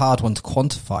think it's a hard one to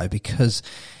quantify, because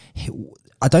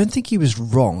I don't think he was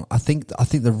wrong. I think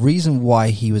the reason why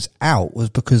he was out was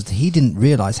because he didn't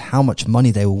realize how much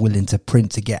money they were willing to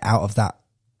print to get out of that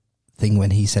thing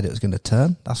when he said it was going to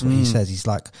turn. That's what he says. He's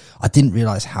like, I didn't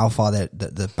realize how far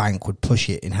the bank would push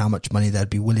it in how much money they'd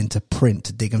be willing to print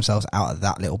to dig themselves out of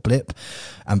that little blip.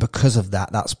 And because of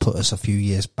that, that's put us a few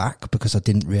years back, because I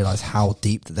didn't realize how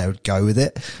deep that they would go with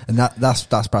it. And that's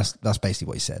basically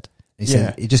what he said. He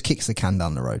said it just kicks the can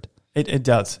down the road. It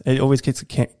does. It always kicks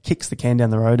the can down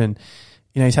the road. And,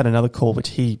 you know, he's had another call, which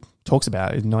he talks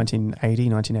about in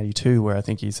 1982, where I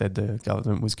think he said the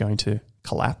government was going to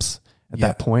collapse at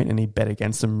that point, and he bet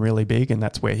against them really big, and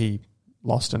that's where he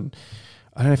lost. And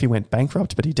I don't know if he went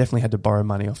bankrupt, but he definitely had to borrow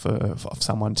money off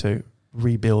someone to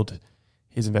rebuild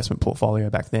his investment portfolio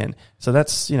back then. So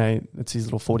that's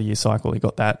his little 40-year cycle. He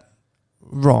got that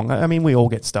wrong. I mean, we all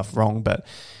get stuff wrong, but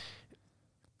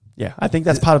yeah, I think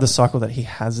that's part of the cycle that he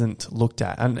hasn't looked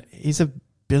at. And he's a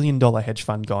billion-dollar hedge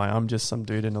fund guy. I'm just some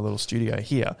dude in a little studio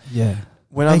here. Yeah.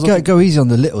 Go easy on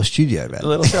the little studio, man. The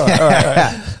little show. All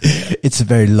right. It's a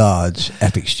very large,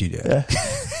 epic studio. Yeah.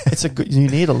 You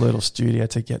need a little studio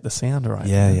to get the sound right.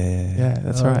 Yeah,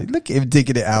 that's right. Look at him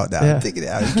digging it out now. Yeah. Digging it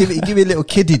out. Give me a little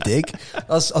kidney dig. I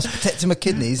was protecting my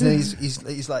kidneys, and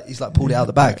he's like pulled it out of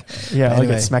the bag. Yeah, anyway. I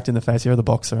get smacked in the face. You're the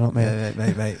boxer, aren't we? Yeah,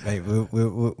 mate.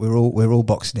 We're all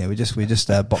boxing here. We're just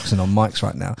boxing on mics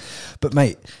right now. But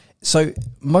mate, so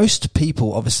most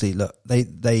people obviously look.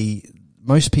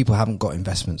 Most people haven't got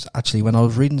investments. Actually, when I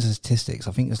was reading the statistics,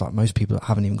 I think it's like most people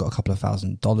haven't even got a couple of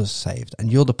 $1,000s saved.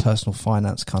 And you're the personal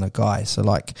finance kind of guy. So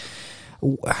like,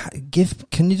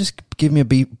 can you just give me a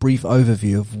brief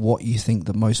overview of what you think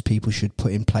that most people should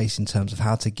put in place in terms of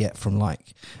how to get from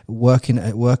like working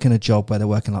a job where they're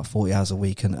working like 40 hours a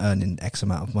week and earning X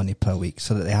amount of money per week,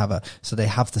 so that they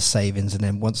have the savings, and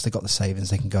then once they got the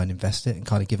savings, they can go and invest it and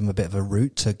kind of give them a bit of a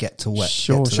route to get to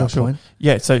that point.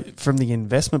 Yeah. So from the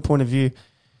investment point of view,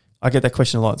 I get that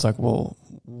question a lot. It's like, well,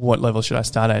 what level should I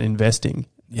start at investing?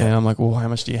 Yeah. And I'm like, well, how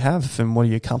much do you have, and what are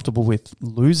you comfortable with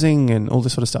losing, and all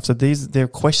this sort of stuff. So they're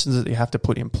questions that you have to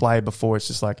put in play before it's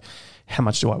just like, how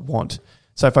much do I want?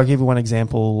 So if I give you one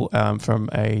example from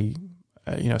a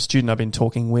student I've been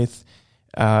talking with,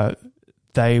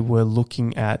 they were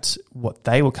looking at what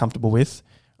they were comfortable with.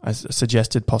 I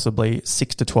suggested possibly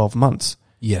 6 to 12 months.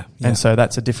 Yeah. And so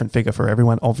that's a different figure for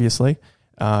everyone, obviously.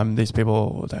 These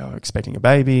people, they were expecting a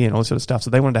baby and all this sort of stuff. So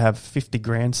they wanted to have 50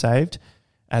 grand saved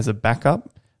as a backup,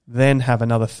 then have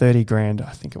another 30 grand,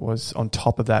 I think it was, on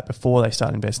top of that before they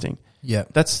start investing. Yeah.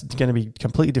 That's going to be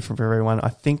completely different for everyone. I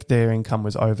think their income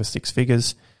was over 6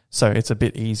 figures, so it's a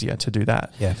bit easier to do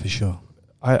that. Yeah, for sure.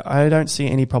 I don't see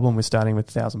any problem with starting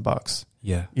with $1,000.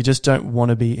 Yeah. You just don't want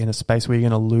to be in a space where you're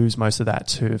going to lose most of that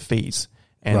to fees.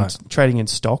 And trading in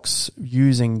stocks,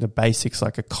 using the basics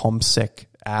like a ComSec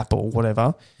app or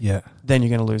whatever, then you're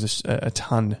going to lose a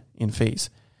ton in fees.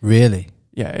 Really?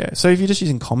 Yeah. So if you're just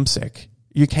using ComSec,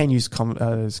 you can use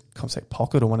ComSec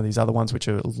Pocket or one of these other ones which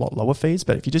are a lot lower fees.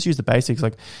 But if you just use the basics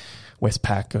like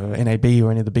Westpac or NAB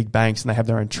or any of the big banks, and they have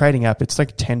their own trading app, it's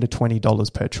like $10 to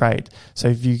 $20 per trade. So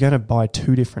if you're going to buy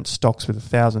 2 different stocks with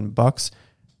 $1,000,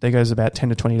 there goes about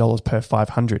 $10 to $20 per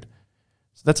 500.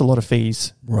 So that's a lot of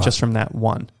fees just from that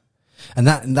one. And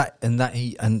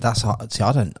that's hard. See,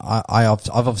 I've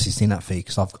obviously seen that fee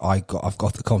because I've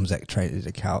got the ComSec traded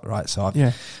account, right? So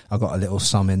I've got a little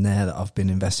sum in there that I've been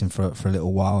investing for a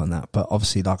little while and that. But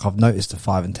obviously, like I've noticed the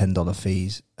 $5 and $10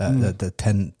 fees, the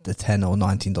 $10 or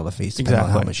 $19 fees, depending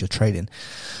on how much you're trading.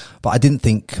 But I didn't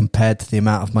think compared to the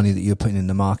amount of money that you're putting in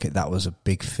the market, that was a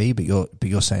big fee. But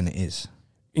you're saying it is.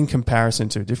 In comparison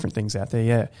to different things out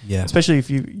there, yeah. Especially if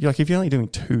you're only doing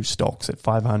 2 stocks at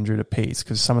 500 a piece,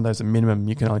 because some of those are minimum.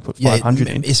 You can only put 500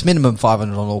 in. It's minimum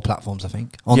 500 on all platforms, I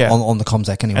think. On the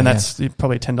ComSec anyway. And that's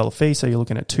probably a $10 fee, so you're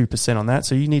looking at 2% on that.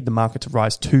 So you need the market to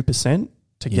rise 2%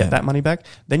 to get that money back.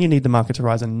 Then you need the market to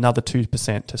rise another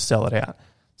 2% to sell it out.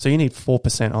 So you need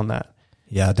 4% on that.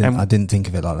 Yeah, I didn't think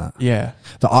of it like that. Yeah,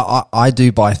 but I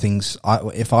do buy things.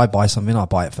 If I buy something, I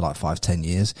buy it for like 5-10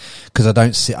 years, because I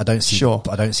don't see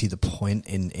the point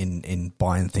in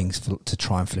buying things to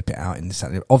try and flip it out in this.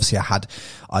 Obviously,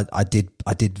 I did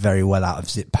very well out of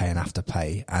ZipPay and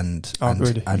Afterpay, and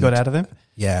good. You got out of them?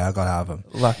 Yeah, I got out of them.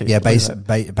 Lucky. Yeah,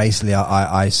 basically,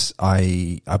 I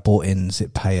bought in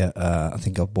ZipPay at I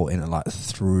think I bought in at like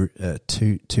through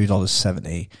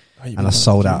 $2.70. And I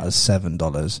sold out at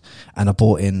 $7, and I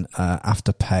bought in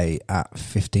Afterpay at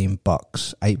 $15,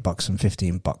 $8 and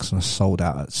 $15, and I sold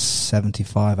out at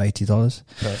 $75, $80.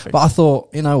 Perfect. But I thought,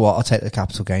 you know what, I'll take the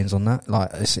capital gains on that. Like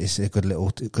it's a good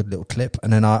little clip.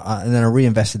 And then I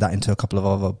reinvested that into a couple of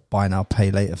other buy now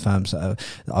pay later firms that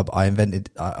I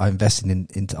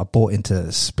bought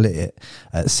into Split It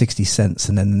at 60 cents,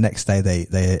 and then the next day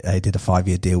they did a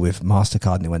 5-year deal with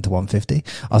MasterCard and it went to 150.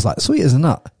 I was like, sweet as a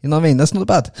nut. You know what I mean? That's not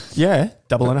bad. Yeah,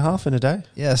 double and a half in a day.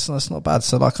 Yeah, so that's not bad.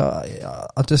 So like,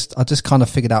 I just kind of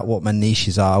figured out what my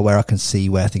niches are, where I can see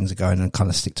where things are going, and kind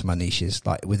of stick to my niches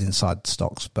like with inside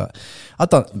stocks. But I've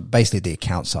done basically the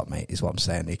accounts up, mate, is what I'm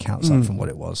saying. The accounts up from what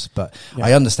it was. But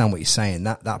I understand what you're saying.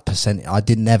 That percent, I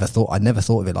never thought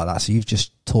of it like that. So you've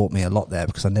just taught me a lot there,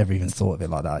 because I never even thought of it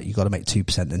like that. You got to make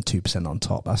 2%, then 2% on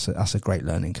top. That's a great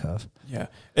learning curve. Yeah,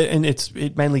 and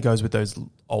it mainly goes with those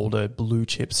older blue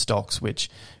chip stocks, which,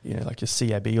 you know, like your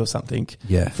CAB or something.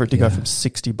 Yeah. For it to go from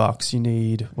 $60, you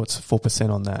need 4%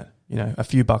 on that. You know, a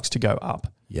few bucks to go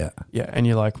up. Yeah. Yeah, and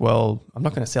you're like, well, I'm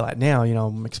not going to sell it now.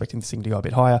 I'm expecting this thing to go a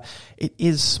bit higher. It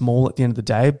is small at the end of the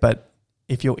day, but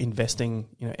if you're investing,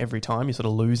 every time, you're sort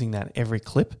of losing that every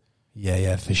clip.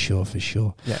 Yeah, for sure.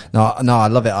 Yeah. No, I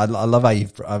love it. I love how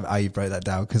you broke that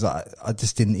down, because I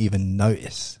just didn't even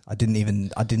notice. I didn't even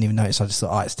notice. I just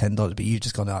thought, it's $10, but you've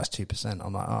just gone, it's 2%.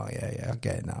 I'm like, oh yeah, I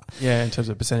get it now. Yeah, in terms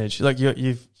of percentage, like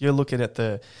you're looking at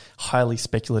the highly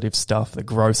speculative stuff, the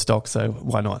growth stock. So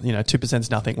why not? 2%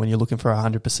 is nothing when you're looking for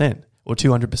 100% or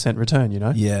 200% return.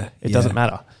 Yeah, it doesn't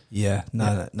matter. Yeah,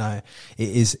 no.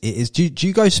 It is. Do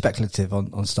you go speculative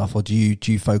on stuff, or do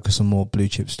you focus on more blue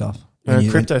chip stuff?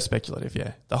 Crypto speculative,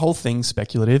 yeah. The whole thing's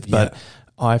speculative, but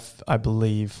I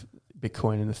believe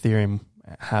Bitcoin and Ethereum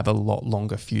have a lot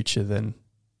longer future than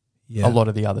a lot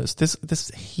of the others. There's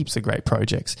heaps of great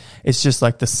projects. It's just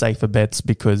like the safer bets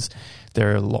because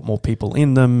there are a lot more people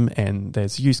in them, and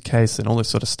there's use case and all this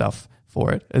sort of stuff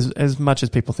for it. As much as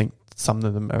people think some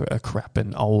of them are crap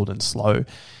and old and slow,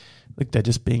 like they're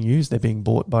just being used. They're being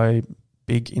bought by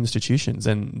big institutions,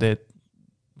 and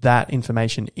that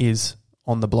information is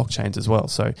on the blockchains as well.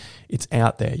 So it's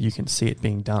out there. You can see it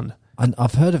being done. And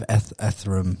I've heard of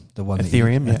Ethereum, the one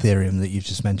Ethereum that you've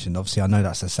just mentioned. Obviously, I know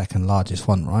that's the second largest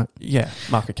one, right? Yeah,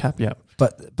 market cap, yeah.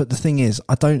 But the thing is,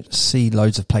 I don't see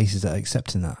loads of places that are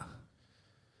accepting that.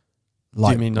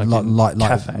 Like, do you mean like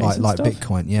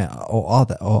Bitcoin? Yeah, or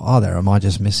are there? Am I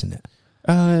just missing it?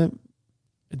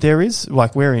 There is,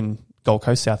 like, we're in Gold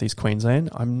Coast, Southeast Queensland.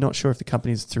 I'm not sure if the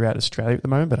company's throughout Australia at the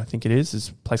moment, but I think it is. There's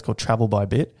a place called Travel by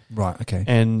Bit. Right, okay.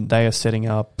 And they are setting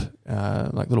up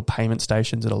like little payment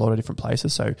stations at a lot of different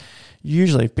places. So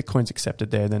usually if Bitcoin's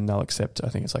accepted there, then they'll accept, I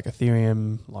think it's like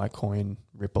Ethereum, Litecoin,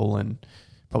 Ripple, and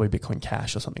probably Bitcoin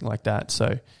Cash or something like that.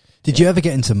 So did you ever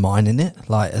get into mining it?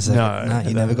 Like, no,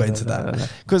 you never got into that. No.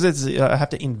 Because I have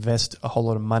to invest a whole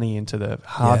lot of money into the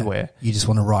hardware. Yeah. You just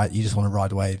want to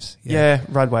ride waves. Yeah,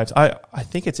 ride waves. I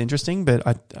think it's interesting, but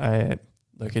I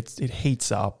look, it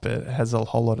heats up. It has a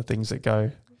whole lot of things that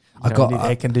go. You need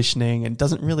air conditioning, and it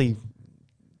doesn't really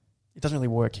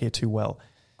work here too well.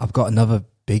 I've got another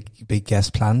big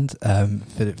guest planned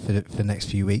for the next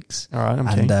few weeks. All right, I'm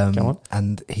keen. Go on.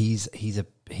 And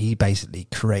he basically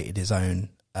created his own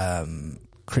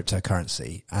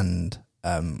cryptocurrency and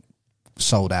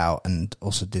sold out, and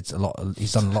also he's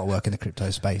done a lot of work in the crypto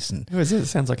space. And who is it? It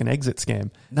sounds like an exit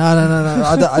scam. No.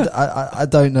 I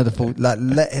don't know the full. Like,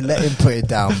 let him put it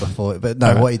down before. But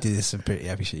no, right. What he did is some pretty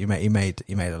heavy shit. He made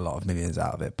a lot of millions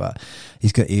out of it. But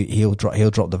he'll drop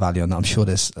the value on that. I'm sure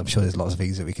there's lots of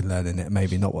things that we can learn in it.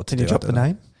 Maybe not what to do. Can you drop the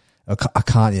name? I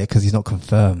can't yet because he's not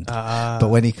confirmed. But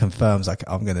when he confirms,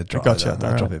 I'm going to drop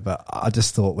it. But I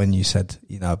just thought when you said,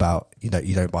 about, you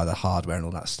don't buy the hardware and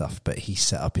all that stuff, but he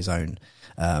set up his own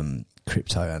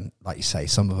crypto, and like you say,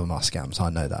 some of them are scams.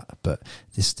 I know that, but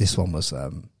this one was,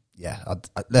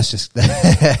 let's just, do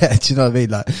you know what I mean?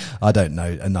 Like, I don't know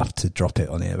enough to drop it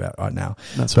on here right now.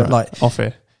 That's right. Like off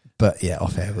air. But yeah,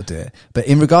 off air we'll do it. But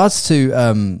in regards to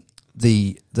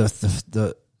the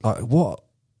like what.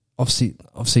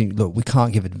 Obviously, look, we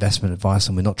can't give investment advice,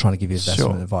 and we're not trying to give you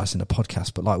investment advice in the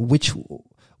podcast. But like, which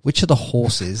of the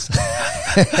horses,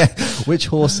 which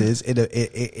horses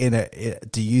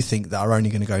do you think that are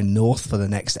only going to go north for the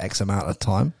next X amount of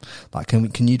time? Like,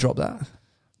 can you drop that?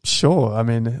 Sure. I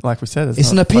mean, like we said,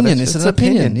 it's an opinion. It's an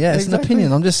opinion. Yeah, it's an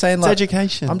opinion. I'm just saying, like, it's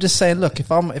education. I'm just saying, look,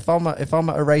 if I'm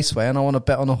at a raceway and I want to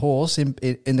bet on a horse in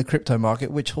the crypto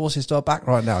market, which horses do I back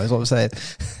right now? Is what I'm saying.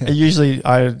 Usually,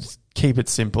 I keep it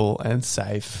simple and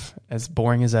safe, as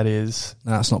boring as that is.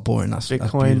 No, it's not boring. That's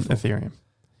Bitcoin, Ethereum.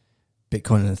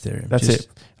 Bitcoin and Ethereum. That's it.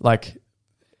 Like,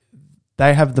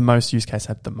 they have the most use case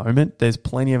at the moment. There's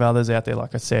plenty of others out there,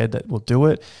 like I said, that will do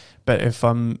it. But if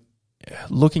I'm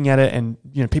looking at it, and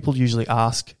people usually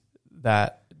ask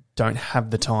that don't have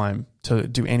the time to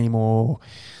do any more,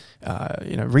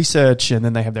 research, and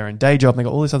then they have their own day job and they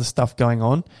got all this other stuff going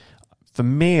on. For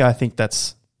me, I think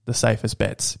that's the safest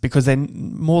bets, because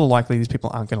then more likely these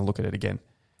people aren't going to look at it again.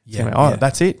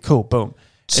 That's it. Cool. Boom.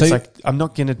 So it's like, I'm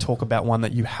not going to talk about one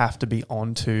that you have to be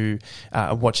on to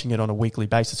watching it on a weekly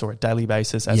basis or a daily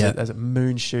basis as it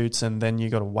moon shoots, and then you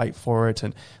got to wait for it.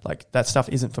 And like, that stuff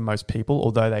isn't for most people,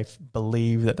 although they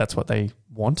believe that that's what they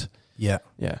want. Yeah.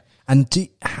 Yeah. And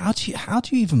how do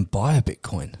you even buy a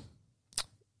Bitcoin?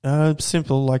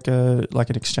 Simple, like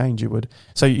an exchange you would.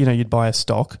 So, you'd buy a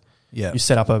stock. Yeah. You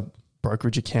set up a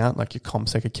brokerage account, like your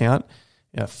ComSec account,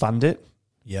 fund it.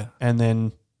 Yeah. And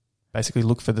then basically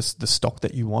look for the stock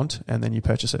that you want, and then you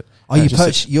purchase it. Oh,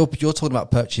 you're talking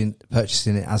about purchasing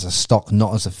it as a stock,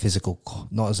 not as a physical,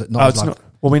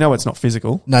 Well, we know it's not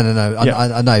physical. No. Yeah.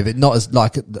 I know, but not as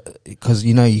like, because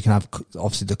you can have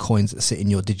obviously the coins that sit in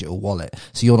your digital wallet.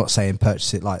 So you're not saying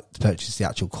purchase the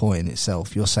actual coin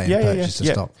itself. You're saying purchase the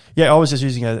stock. Yeah, I was just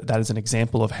using that as an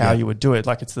example of how you would do it.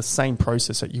 Like, it's the same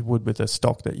process that you would with a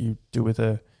stock that you do with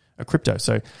a crypto.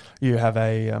 So you have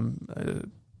a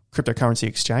cryptocurrency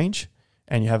exchange,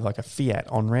 and you have like a fiat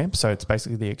on-ramp. So it's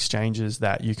basically the exchanges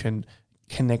that you can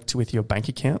connect with your bank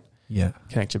account. Yeah.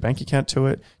 Connect your bank account to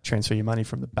it, transfer your money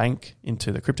from the bank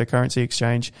into the cryptocurrency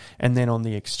exchange, and then on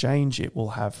the exchange it will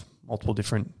have multiple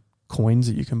different coins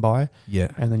that you can buy.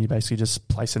 Yeah. And then you basically just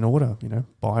place an order,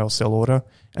 buy or sell order,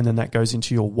 and then that goes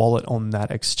into your wallet on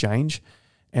that exchange.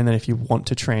 And then if you want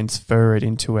to transfer it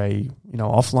into a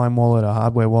offline wallet, a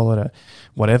hardware wallet, a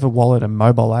whatever wallet, a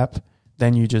mobile app,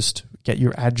 then you just get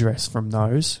your address from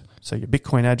those. So your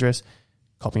Bitcoin address,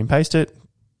 copy and paste it,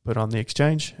 put it on the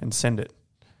exchange, and send it.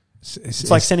 It's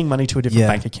like sending money to a different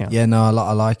bank account. Yeah, no, I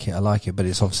like it, but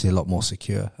it's obviously a lot more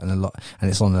secure and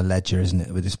it's on a ledger, isn't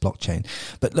it, with this blockchain?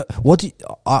 But look,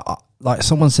 like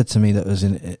someone said to me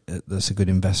that's a good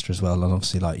investor as well, and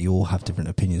obviously like you all have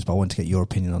different opinions, but I want to get your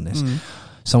opinion on this.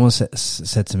 Someone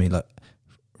said to me, like,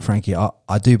 Frankie,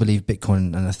 I do believe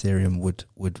Bitcoin and Ethereum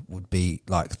would be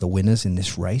like the winners in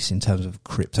this race in terms of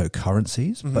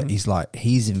cryptocurrencies. But he's like,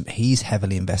 he's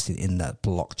heavily invested in that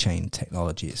blockchain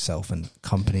technology itself and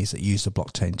companies that use the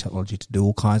blockchain technology to do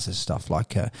all kinds of stuff.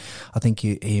 Like, I think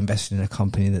he invested in a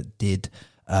company that did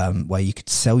where you could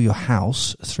sell your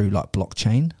house through like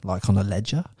blockchain, like on a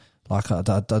ledger. Like, I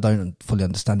don't fully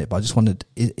understand it, but I just wondered,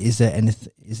 is there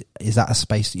anything? Is that a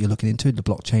space that you're looking into, the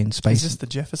blockchain space? Is this the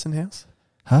Jefferson House?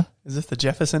 Huh? Is this the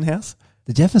Jefferson House?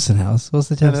 The Jefferson House? What's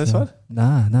the Jefferson House?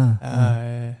 Nah.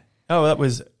 That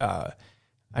was actually,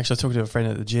 I talked to a friend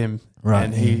at the gym,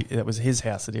 right? And that was his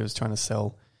house that he was trying to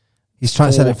sell. He's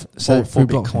trying to sell it for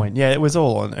Bitcoin. Yeah, it was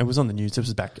on the news. It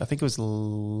was back, I think it was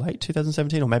late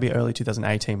 2017 or maybe early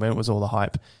 2018 when it was all the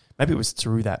hype. Maybe it was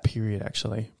through that period,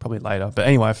 actually, probably later. But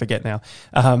anyway, I forget now.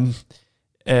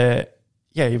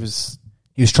 He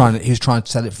was trying to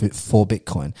sell it for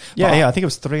Bitcoin. Yeah, I think it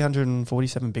was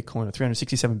 347 Bitcoin or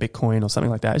 367 Bitcoin or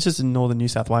something like that. It's just in northern New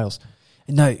South Wales.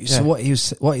 No, so what he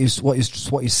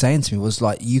was saying to me was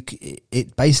like,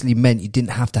 it basically meant you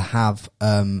didn't have to have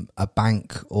a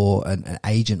bank or an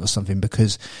agent or something,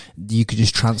 because you could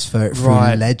just transfer it through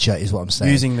Ledger, is what I'm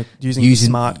saying. Using the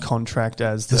smart contract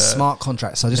as the smart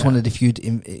contract. So I just wondered if you'd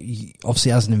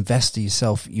obviously, as an investor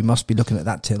yourself, you must be looking at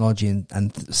that technology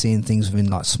and seeing things within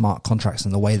like smart contracts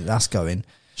and the way that that's going.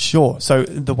 Sure. So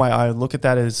the way I look at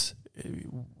that is,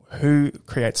 who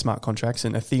creates smart contracts?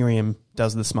 And Ethereum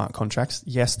does the smart contracts.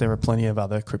 Yes, there are plenty of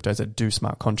other cryptos that do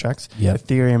smart contracts. Yep.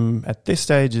 Ethereum at this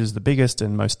stage is the biggest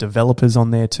and most developers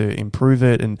on there to improve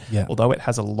it. And although it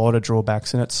has a lot of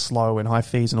drawbacks and it's slow and high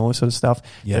fees and all this sort of stuff,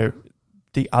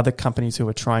 the other companies who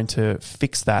are trying to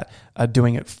fix that are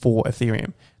doing it for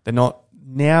Ethereum. They're not,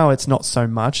 now it's not so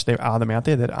much. There are them out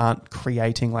there that aren't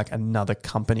creating like another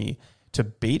company to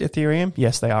beat Ethereum.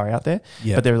 Yes, they are out there,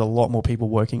 but there's a lot more people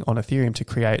working on Ethereum to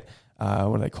create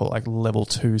what do they call it, like level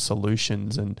 2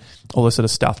 solutions and all this sort of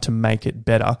stuff to make it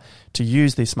better, to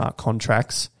use these smart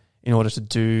contracts in order to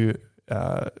do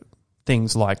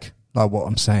things like what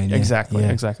I'm saying. Exactly,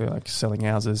 like selling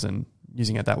houses and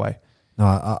using it that way. No,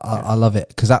 I love it,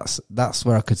 because that's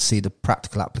where I could see the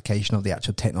practical application of the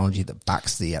actual technology that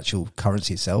backs the actual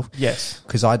currency itself. Yes,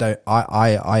 because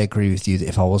I agree with you that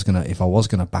if I was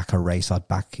gonna back a race, I'd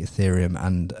back Ethereum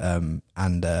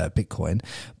and Bitcoin.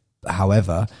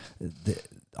 However,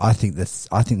 I think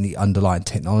the underlying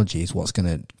technology is what's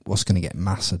gonna get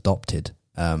mass adopted.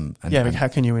 But how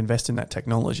can you invest in that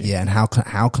technology? Yeah, and how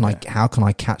can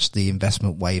I catch the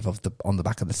investment wave on the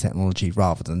back of the technology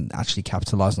rather than actually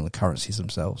capitalize on the currencies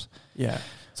themselves? Yeah.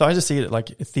 So I just see it like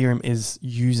Ethereum is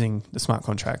using the smart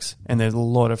contracts, and there's a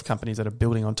lot of companies that are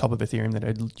building on top of Ethereum that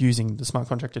are using the smart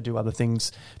contract to do other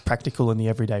things practical in the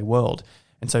everyday world.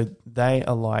 And so they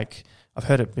are like, I've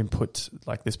heard it been put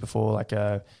like this before, like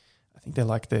I think they're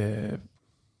like the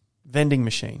vending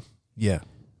machine. Yeah.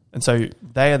 And so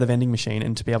they are the vending machine,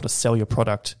 and to be able to sell your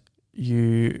product,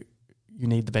 you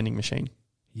need the vending machine.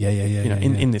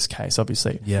 In this case,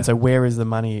 obviously. Yeah. And so where is the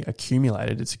money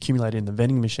accumulated? It's accumulated in the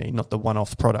vending machine, not the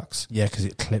one-off products. Yeah, because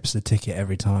it clips the ticket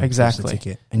every time.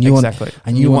 Exactly. And you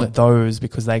want those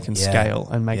because they can scale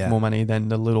and make more money than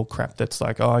the little crap that's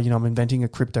like, I'm inventing a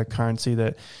cryptocurrency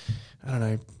that, I don't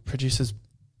know, produces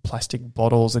plastic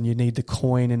bottles and you need the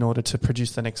coin in order to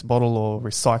produce the next bottle or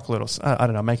recycle it, or I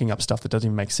don't know, making up stuff that doesn't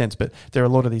even make sense. But there are a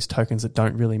lot of these tokens that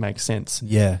don't really make sense.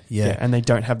 Yeah. And they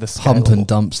don't have the Pump and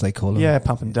dumps, they call them. Yeah,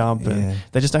 pump and dump. And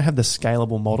they just don't have the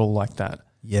scalable model like that.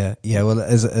 Yeah. Well,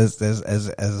 as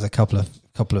a couple of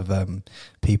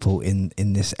people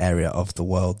in this area of the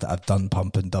world that have done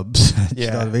pump and dumps, do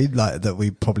you know what I mean? Like that we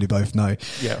probably both know.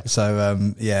 Yeah.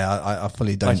 So I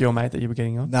fully don't. Like your mate that you were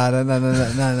getting on.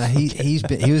 No.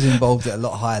 He was involved at a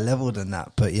lot higher level than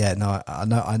that. But yeah, no, I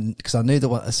know, because I knew the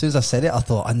one. As soon as I said it, I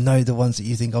thought I know the ones that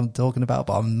you think I'm talking about,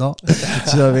 but I'm not. Do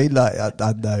you know what I mean? Like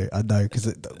I know, because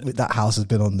that house has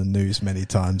been on the news many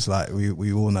times. Like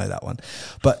we all know that one,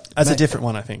 but that's a different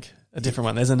one, I think. A different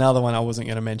one. There's another one I wasn't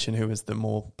going to mention who was the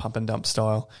more pump and dump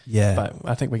style. Yeah, but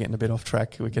I think we're getting a bit off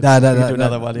track. We could do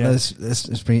another one. Yeah,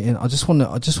 let's bring it in. I just want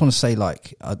to say,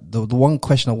 like, the one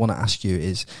question I want to ask you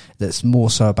is that's more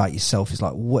so about yourself. Is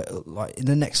like, what, like in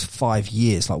the next 5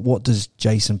 years, like what does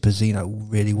Jason Pizzino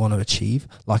really want to achieve?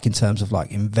 Like in terms of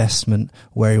like investment,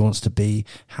 where he wants to be,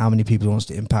 how many people he wants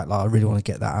to impact. Like, I really want to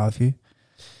get that out of you.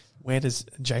 Where does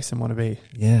Jason want to be?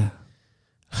 Yeah.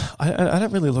 I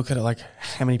don't really look at it like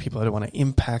how many people I want to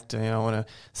impact. I want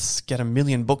to get 1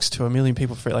 million books to 1 million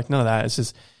people free. Like none of that. It's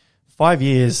just 5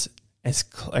 years. As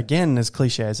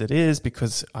cliche as it is,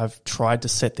 because I've tried to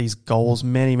set these goals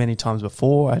many, many times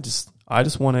before. I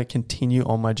just want to continue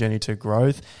on my journey to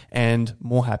growth and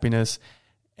more happiness,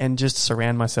 and just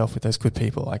surround myself with those good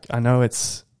people. Like I know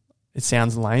it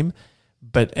sounds lame,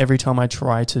 but every time I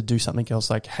try to do something else,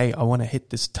 like hey, I want to hit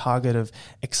this target of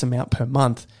X amount per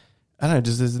month. I don't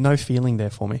know. There's no feeling there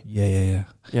for me. Yeah.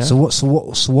 So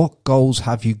what goals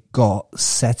have you got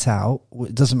set out?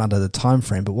 It doesn't matter the time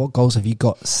frame, but what goals have you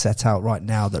got set out right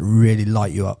now that really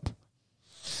light you up?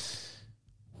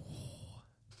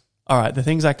 All right, the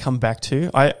things I come back to,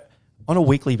 on a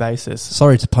weekly basis.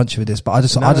 Sorry to punch you with this, but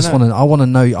I want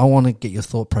to get your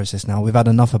thought process now. We've had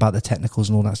enough about the technicals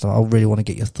and all that stuff. I really want to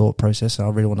get your thought process, and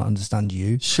I really want to understand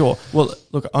you. Sure. Well,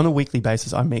 look, on a weekly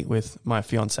basis, I meet with my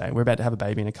fiance. We're about to have a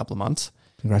baby in a couple of months.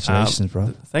 Congratulations, bro.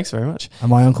 Thanks very much.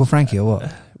 Am I Uncle Frankie or what?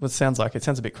 Well, it sounds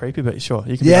a bit creepy, but sure,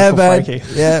 you can be Uncle Frankie.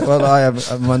 Yeah, well, I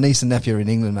have my niece and nephew are in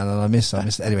England, man, and I miss.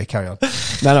 Anyway, carry on.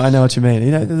 No, I know what you mean.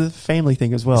 There's a family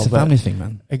thing as well. It's a family thing,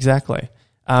 man. Exactly.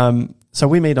 So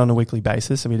we meet on a weekly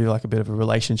basis, and we do like a bit of a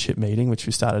relationship meeting, which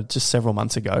we started just several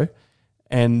months ago.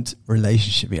 And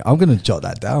relationship meeting, I'm going to jot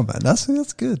that down, man. That's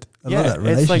good. I love that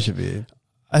relationship meeting.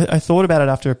 I thought about it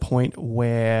after a point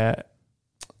where,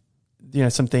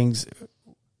 some things,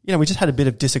 we just had a bit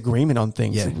of disagreement on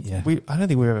things. Yeah. I don't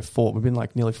think we ever fought. We've been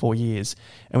like nearly 4 years,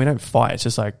 and we don't fight. It's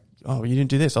just like, oh, you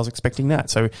didn't do this. I was expecting that.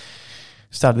 So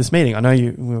started this meeting. I know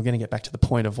we were going to get back to the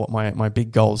point of what my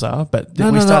big goals are, but I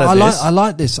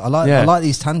like this. I like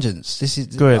these tangents. This is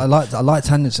good. I like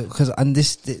tangents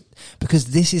because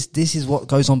this is what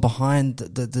goes on behind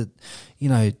the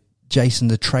Jason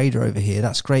the trader over here.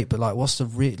 That's great, but like, what's the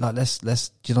real? Like, let's. Do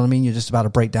you know what I mean? You're just about to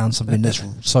break down something that's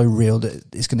so real that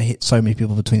it's going to hit so many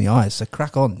people between the eyes. So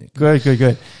crack on.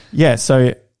 Good. Yeah.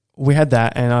 So we had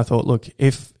that, and I thought, look,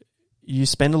 if you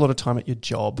spend a lot of time at your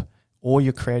job, or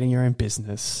you're creating your own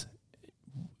business,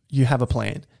 you have a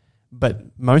plan.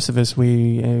 But most of us,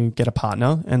 we get a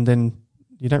partner, and then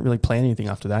you don't really plan anything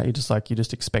after that. You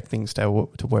just expect things to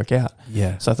work out.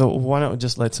 Yeah. So I thought, well, why not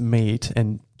just let's meet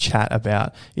and chat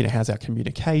about, how's our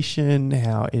communication?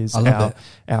 How is our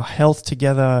health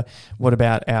together? What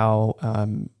about our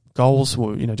goals?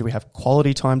 Well, do we have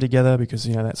quality time together? Because,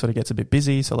 that sort of gets a bit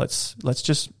busy. So let's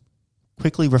just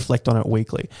quickly reflect on it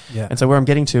weekly. Yeah. And so where I'm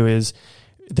getting to is,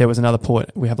 there was another point.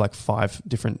 We have like 5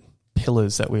 different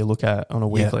pillars that we look at on a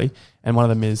weekly. Yeah. And one of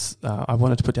them is, I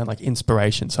wanted to put down like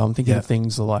inspiration. So I'm thinking of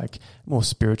things like more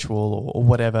spiritual or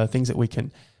whatever, things that we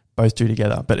can both do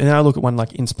together. But then I look at one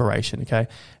like inspiration. Okay.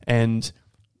 And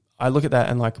I look at that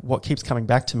and like what keeps coming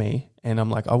back to me. And I'm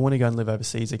like, I want to go and live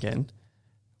overseas again.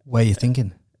 Where are you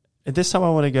thinking? At this time I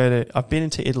want to go I've been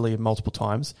into Italy multiple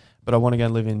times, but I want to go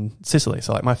and live in Sicily.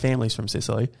 So like my family's from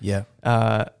Sicily. Yeah.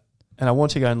 And I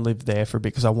want to go and live there for a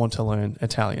bit because I want to learn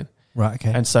Italian. Right,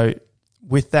 okay. And so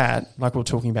with that, like we were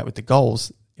talking about with the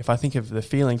goals, if I think of the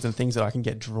feelings and things that I can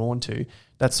get drawn to,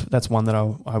 that's one that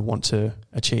I want to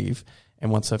achieve.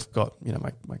 And once I've got,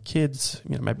 my kids,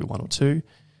 maybe 1 or 2,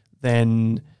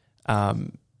 then I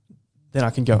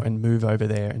can go and move over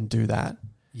there and do that.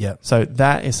 Yeah. So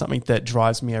that is something that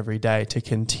drives me every day to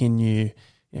continue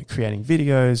creating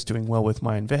videos, doing well with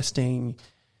my investing,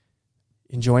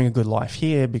 enjoying a good life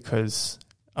here, because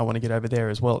I want to get over there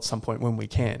as well at some point when we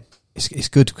can. it's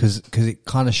good because it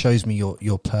kind of shows me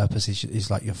your purpose is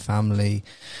like your family.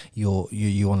 You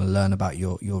want to learn about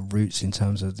your roots in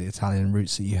terms of the Italian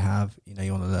roots that you have. You know,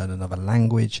 you want to learn another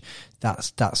language.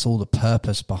 That's all the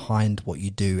purpose behind what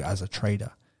you do as a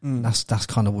trader. That's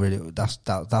kind of really that's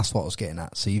what I was getting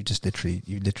at. So you've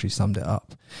literally summed it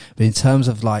up. But in terms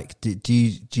of like, do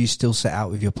you still set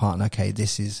out with your partner? Okay,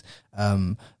 this is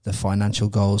the financial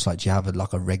goals. Like, do you have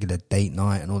a regular date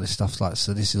night and all this stuff? Like,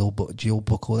 so this is all. Do you all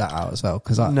book all that out as well?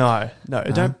 Because no,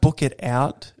 don't book it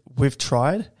out. We've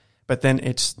tried, but then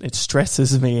it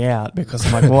stresses me out because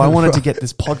I'm like, well, I wanted to get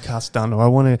this podcast done, or I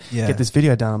want to get this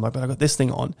video done. I'm like, but I got this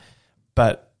thing on,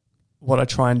 but. What I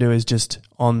try and do is just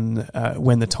on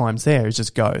when the time's there is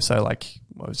just go. So like it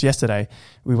was yesterday,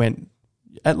 we went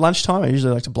at lunchtime. I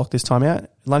usually like to block this time out.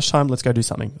 Lunchtime, let's go do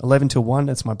something. 11 till 1,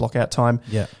 that's my block out time.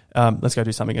 Yeah. Let's go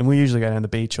do something. And we usually go down the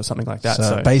beach or something like that.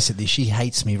 So basically she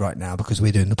hates me right now because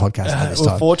we're doing the podcast at this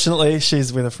time. Fortunately,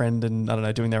 she's with a friend and I don't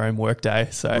know, doing their own work day.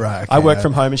 So right, okay, I work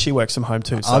from home and she works from home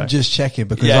too. So. I'm just checking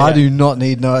because I do not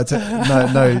need no,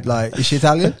 like, is she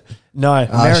Italian? No,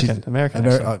 American.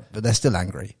 But they're still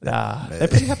angry. Nah, they're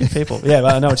pretty happy people. Yeah,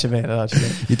 but I know what you mean. I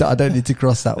don't need to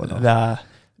cross that one off.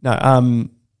 No.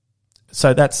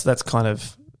 So that's kind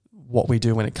of what we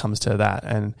do when it comes to that.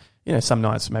 And, you know, some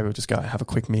nights maybe we'll just go have a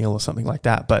quick meal or something like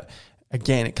that. But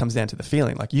again, it comes down to the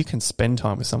feeling. Like, you can spend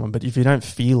time with someone, but if you don't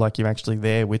feel like you're actually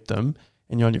there with them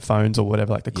and you're on your phones or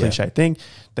whatever, like the cliche thing,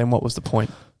 then what was the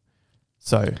point?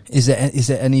 So is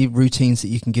there any routines that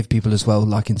you can give people as well,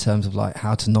 like in terms of like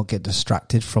how to not get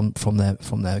distracted from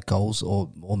their goals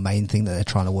or main thing that they're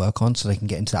trying to work on, so they can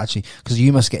get into actually, because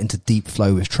you must get into deep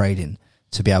flow with trading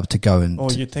to be able to go and. Oh,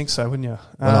 you'd think so, wouldn't you?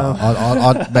 Well,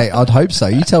 I'd hope so.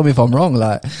 You tell me if I'm wrong.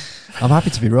 Like, I'm happy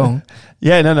to be wrong.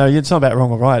 Yeah, no, it's not about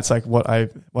wrong or right. It's like what I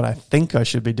think I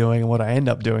should be doing and what I end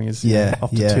up doing is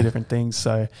often two different things.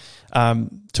 So,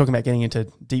 talking about getting into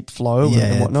deep flow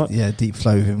and whatnot. Yeah, deep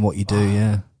flow in what you do.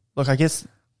 Yeah. Look, I guess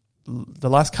the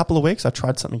last couple of weeks I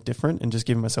tried something different and just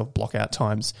giving myself block out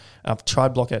times. I've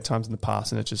tried block out times in the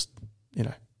past, and it just, you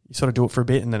know, you sort of do it for a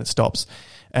bit and then it stops.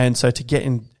 And so to get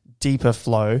in deeper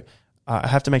flow, I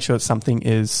have to make sure that something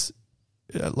is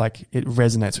like it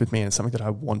resonates with me and it's something that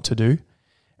I want to do.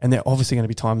 And there are obviously going to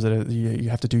be times that you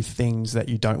have to do things that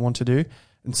you don't want to do.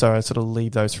 And so I sort of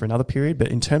leave those for another period. But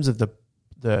in terms of the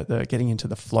getting into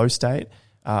the flow state,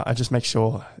 I just make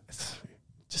sure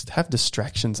just have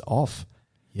distractions off.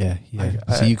 Yeah.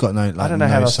 So you've got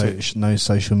no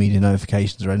social media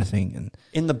notifications or anything. And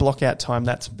in the block out time,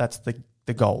 that's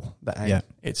the goal, the aim. Yeah.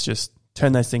 It's just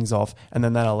turn those things off, and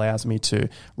then that allows me to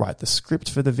write the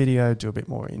script for the video, do a bit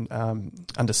more in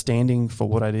understanding for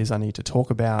what it is I need to talk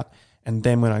about, and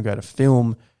then when I go to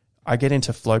film, I get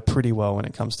into flow pretty well when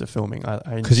it comes to filming.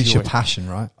 Because it's your passion,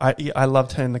 right? I love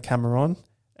turning the camera on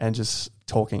and just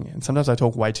talking, and sometimes I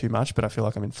talk way too much, but I feel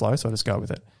like I'm in flow, so I just go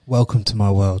with it. Welcome to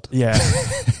my world. Yeah,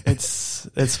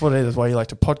 it's what it is. Why you like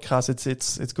to podcast?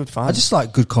 It's good fun. I just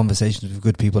like good conversations with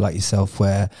good people like yourself,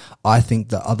 where I think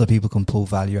that other people can pull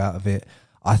value out of it.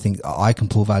 I think I can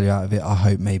pull value out of it. I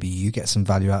hope maybe you get some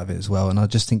value out of it as well. And I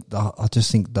just think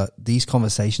that these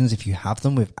conversations, if you have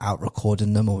them without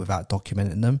recording them or without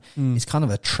documenting them, it's kind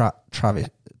of a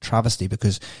travesty,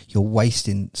 because you're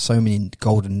wasting so many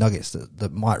golden nuggets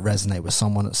that might resonate with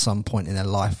someone at some point in their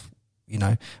life, you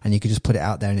know, and you could just put it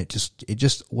out there and it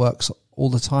just works all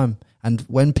the time. And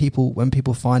when people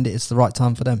find it, it's the right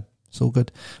time for them. It's all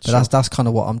good. But sure. That's kind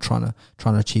of what I'm trying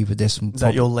to achieve with this. Is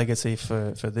that your legacy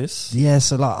for this? Yeah.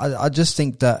 So like, I just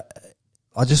think that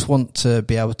I just want to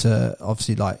be able to,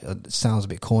 obviously, like, it sounds a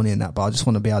bit corny in that, but I just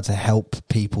want to be able to help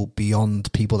people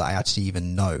beyond people that I actually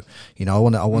even know. You know,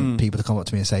 I want people to come up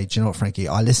to me and say, do you know what, Frankie,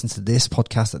 I listened to this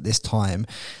podcast at this time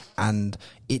and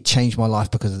it changed my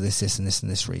life because of this and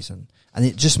this reason. And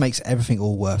it just makes everything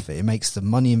all worth it. It makes the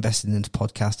money invested into the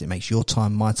podcast. It makes your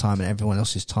time, my time, and everyone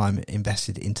else's time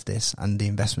invested into this, and the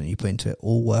investment you put into it,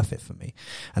 all worth it for me.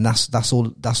 And that's all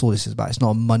this is about. It's not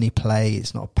a money play.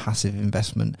 It's not a passive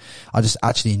investment. I just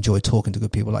actually enjoy talking to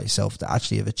good people like yourself that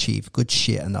actually have achieved good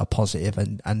shit and are positive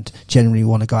and genuinely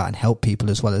want to go out and help people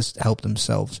as well as help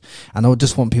themselves. And I would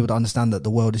just want people to understand that the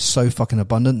world is so fucking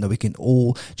abundant that we can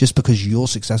all, just because you're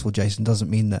successful, Jason, doesn't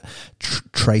mean that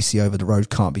Tracy over the road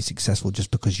can't be successful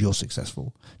just because you're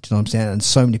successful. Do you know what I'm saying? And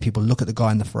so many people look at the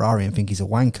guy in the Ferrari and think he's a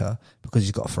wanker because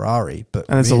he's got a Ferrari. But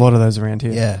and there's a lot of those around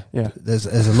here. Yeah. There's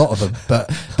a lot of them. But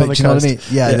do you know what I mean?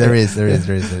 Yeah, there is.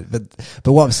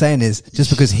 But what I'm saying is, just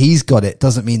because he's got it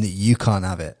doesn't mean that you can't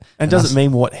have it. And doesn't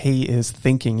mean what he is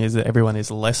thinking is that everyone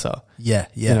is lesser. Yeah.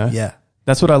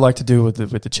 That's what I like to do with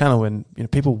the channel, and, you know,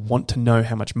 people want to know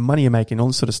how much money you're making, all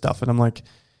this sort of stuff, and I'm like,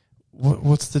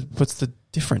 what's the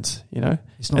difference? You know,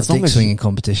 it's not a dick swinging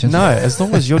competition. No, as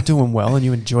long as you're doing well and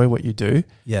you enjoy what you do,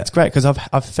 it's great. Because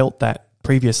I've felt that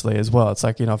previously as well. It's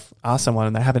like, you know, I've asked someone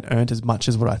and they haven't earned as much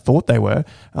as what I thought they were.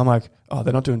 I'm like, oh,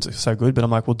 they're not doing so good. But I'm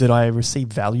like, well, did I receive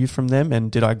value from them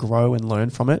and did I grow and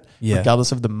learn from it,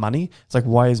 regardless of the money? It's like,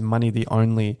 why is money the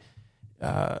only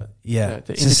the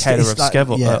indicator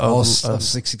of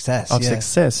success? Of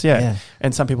success, yeah.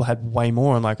 And some people had way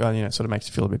more, and like, oh, you know, it sort of makes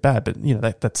you feel a bit bad. But you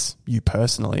know, that's you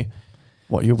personally,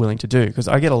 what you're willing to do. Because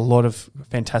I get a lot of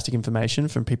fantastic information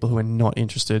from people who are not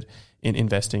interested in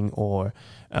investing or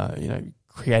you know,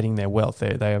 creating their wealth.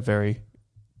 They are very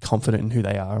confident in who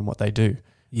they are and what they do.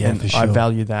 Yeah, and for sure. I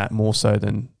value that more so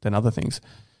than other things.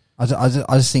 I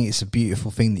just think it's a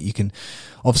beautiful thing that you can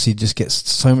obviously just get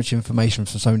so much information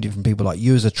from so many different people. Like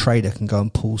you as a trader can go and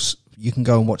you can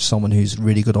go and watch someone who's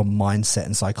really good on mindset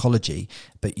and psychology,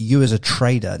 but you as a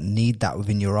trader need that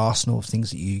within your arsenal of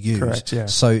things that you use. Correct, yeah.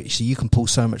 So you can pull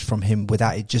so much from him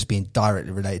without it just being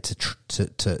directly related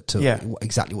to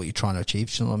exactly what you're trying to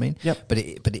achieve. Do you know what I mean? Yep. But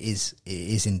it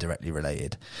is indirectly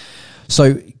related.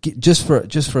 So just for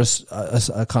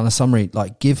a kind of summary,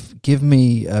 like give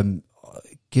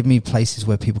me places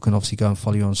where people can obviously go and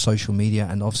follow you on social media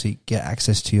and obviously get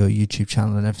access to your YouTube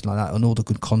channel and everything like that, and all the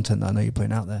good content that I know you're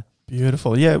putting out there.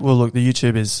 Beautiful. Yeah, well, look, the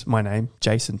YouTube is my name,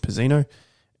 Jason Pizzino,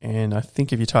 and I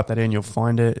think if you type that in, you'll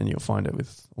find it, and you'll find it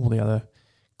with all the other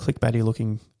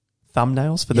clickbaity-looking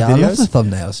thumbnails for the videos. I love the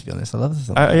thumbnails, to be honest. I love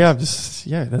the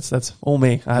thumbnails. That's all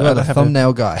me. I'm a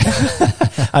thumbnail guy.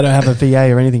 I don't have a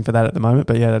VA or anything for that at the moment,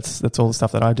 but yeah, that's all the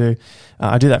stuff that I do.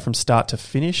 I do that from start to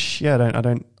finish. Yeah, I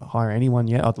don't hire anyone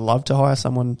yet. I'd love to hire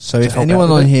someone. So if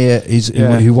anyone on here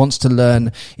who wants to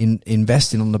learn in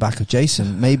investing on the back of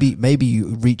Jason, maybe you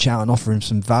reach out and offer him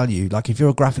some value. Like if you're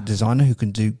a graphic designer who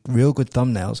can do real good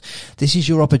thumbnails, this is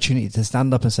your opportunity to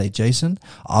stand up and say, Jason,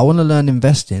 I want to learn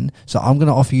investing, so I'm going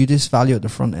to offer you this value at the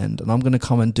front end, and I'm going to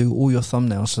come and do all your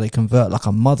thumbnails so they convert like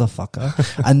a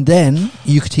motherfucker, and then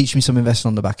you could teach me some investing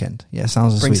on the back end. Yeah,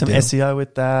 sounds a Bring sweet some deal. SEO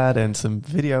with that and some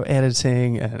video editing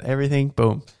and everything.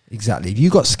 Boom. Exactly. If you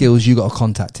got skills, you got a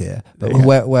contact here. But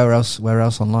where else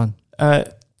online?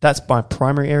 That's my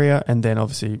primary area, and then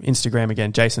obviously Instagram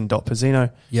again,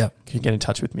 jason.pizzino. Yeah. You can get in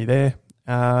touch with me there.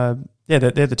 They're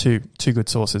the two good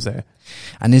sources there.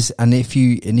 And if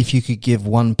you could give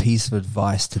one piece of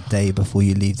advice today before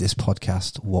you leave this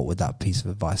podcast, what would that piece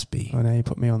of advice be? I know you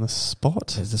put me on the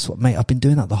spot. Is this mate? I've been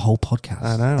doing that the whole podcast.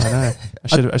 I know.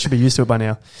 I should be used to it by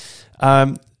now.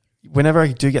 Whenever I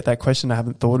do get that question, I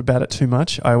haven't thought about it too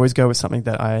much. I always go with something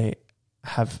that I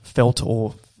have felt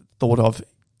or thought of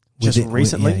just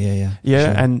recently. Yeah.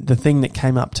 Sure. And the thing that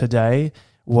came up today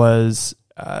was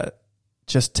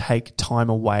just take time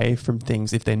away from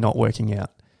things if they're not working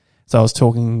out. So I was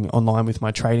talking online with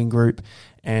my trading group,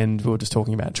 and we were just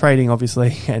talking about trading,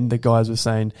 obviously, and the guys were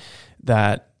saying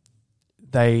that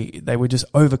they were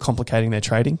just overcomplicating their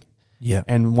trading. Yeah.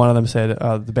 And one of them said,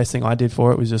 the best thing I did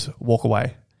for it was just walk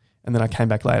away. And then I came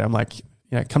back later. I'm like,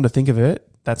 come to think of it,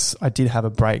 I did have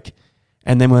a break.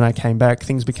 And then when I came back,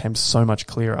 things became so much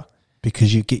clearer.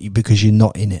 Because you're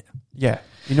not in it. Yeah.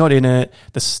 You're not in it.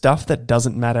 The stuff that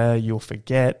doesn't matter, you'll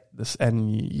forget this,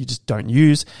 and you just don't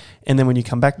use. And then when you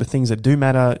come back, the things that do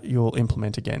matter, you'll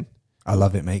implement again. I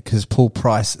love it, mate, because Paul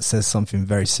Price says something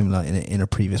very similar in a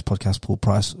previous podcast. Paul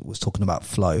Price was talking about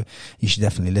flow. You should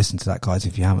definitely listen to that, guys,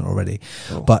 if you haven't already.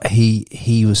 Cool. But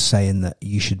he was saying that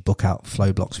you should book out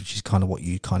flow blocks, which is kind of what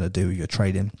you kind of do with your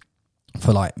trading,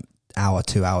 for like hour,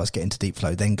 2 hours, get into deep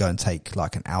flow, then go and take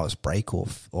like an hour's break or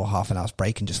half an hour's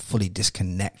break and just fully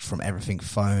disconnect from everything,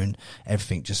 phone,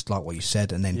 everything, just like what you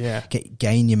said, and then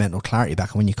gain your mental clarity back.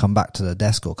 And when you come back to the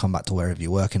desk or come back to wherever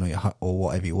you're working or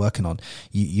whatever you're working on,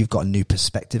 you've got a new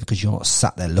perspective because you're not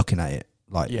sat there looking at it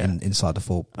inside the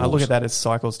four walls. I look at that as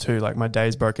cycles too. Like my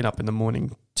day's broken up in the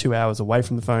morning, 2 hours away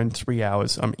from the phone, 3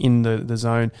 hours I'm in the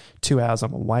zone, 2 hours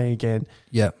I'm away again.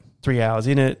 Yeah. 3 hours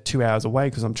in it, 2 hours away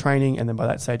because I'm training, and then by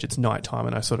that stage it's nighttime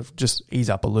and I sort of just ease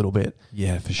up a little bit.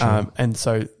 Yeah, for sure. And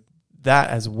so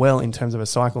that as well, in terms of a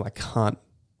cycle, I can't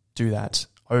do that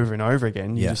over and over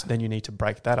again. Then you need to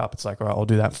break that up. It's like, all right, I'll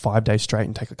do that 5 days straight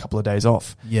and take a couple of days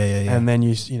off. Yeah. And then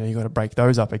you got to break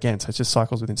those up again. So it's just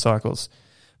cycles within cycles.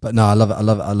 But no, I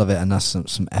love it, and that's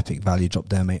some epic value drop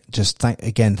there, mate. Just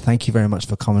thank you very much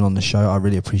for coming on the show. I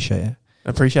really appreciate it.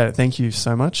 Appreciate it. Thank you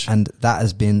so much. And that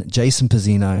has been Jason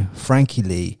Pizzino, Frankie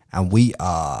Lee, and we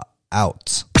are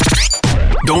out.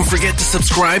 Don't forget to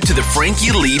subscribe to the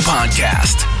Frankie Lee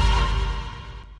Podcast.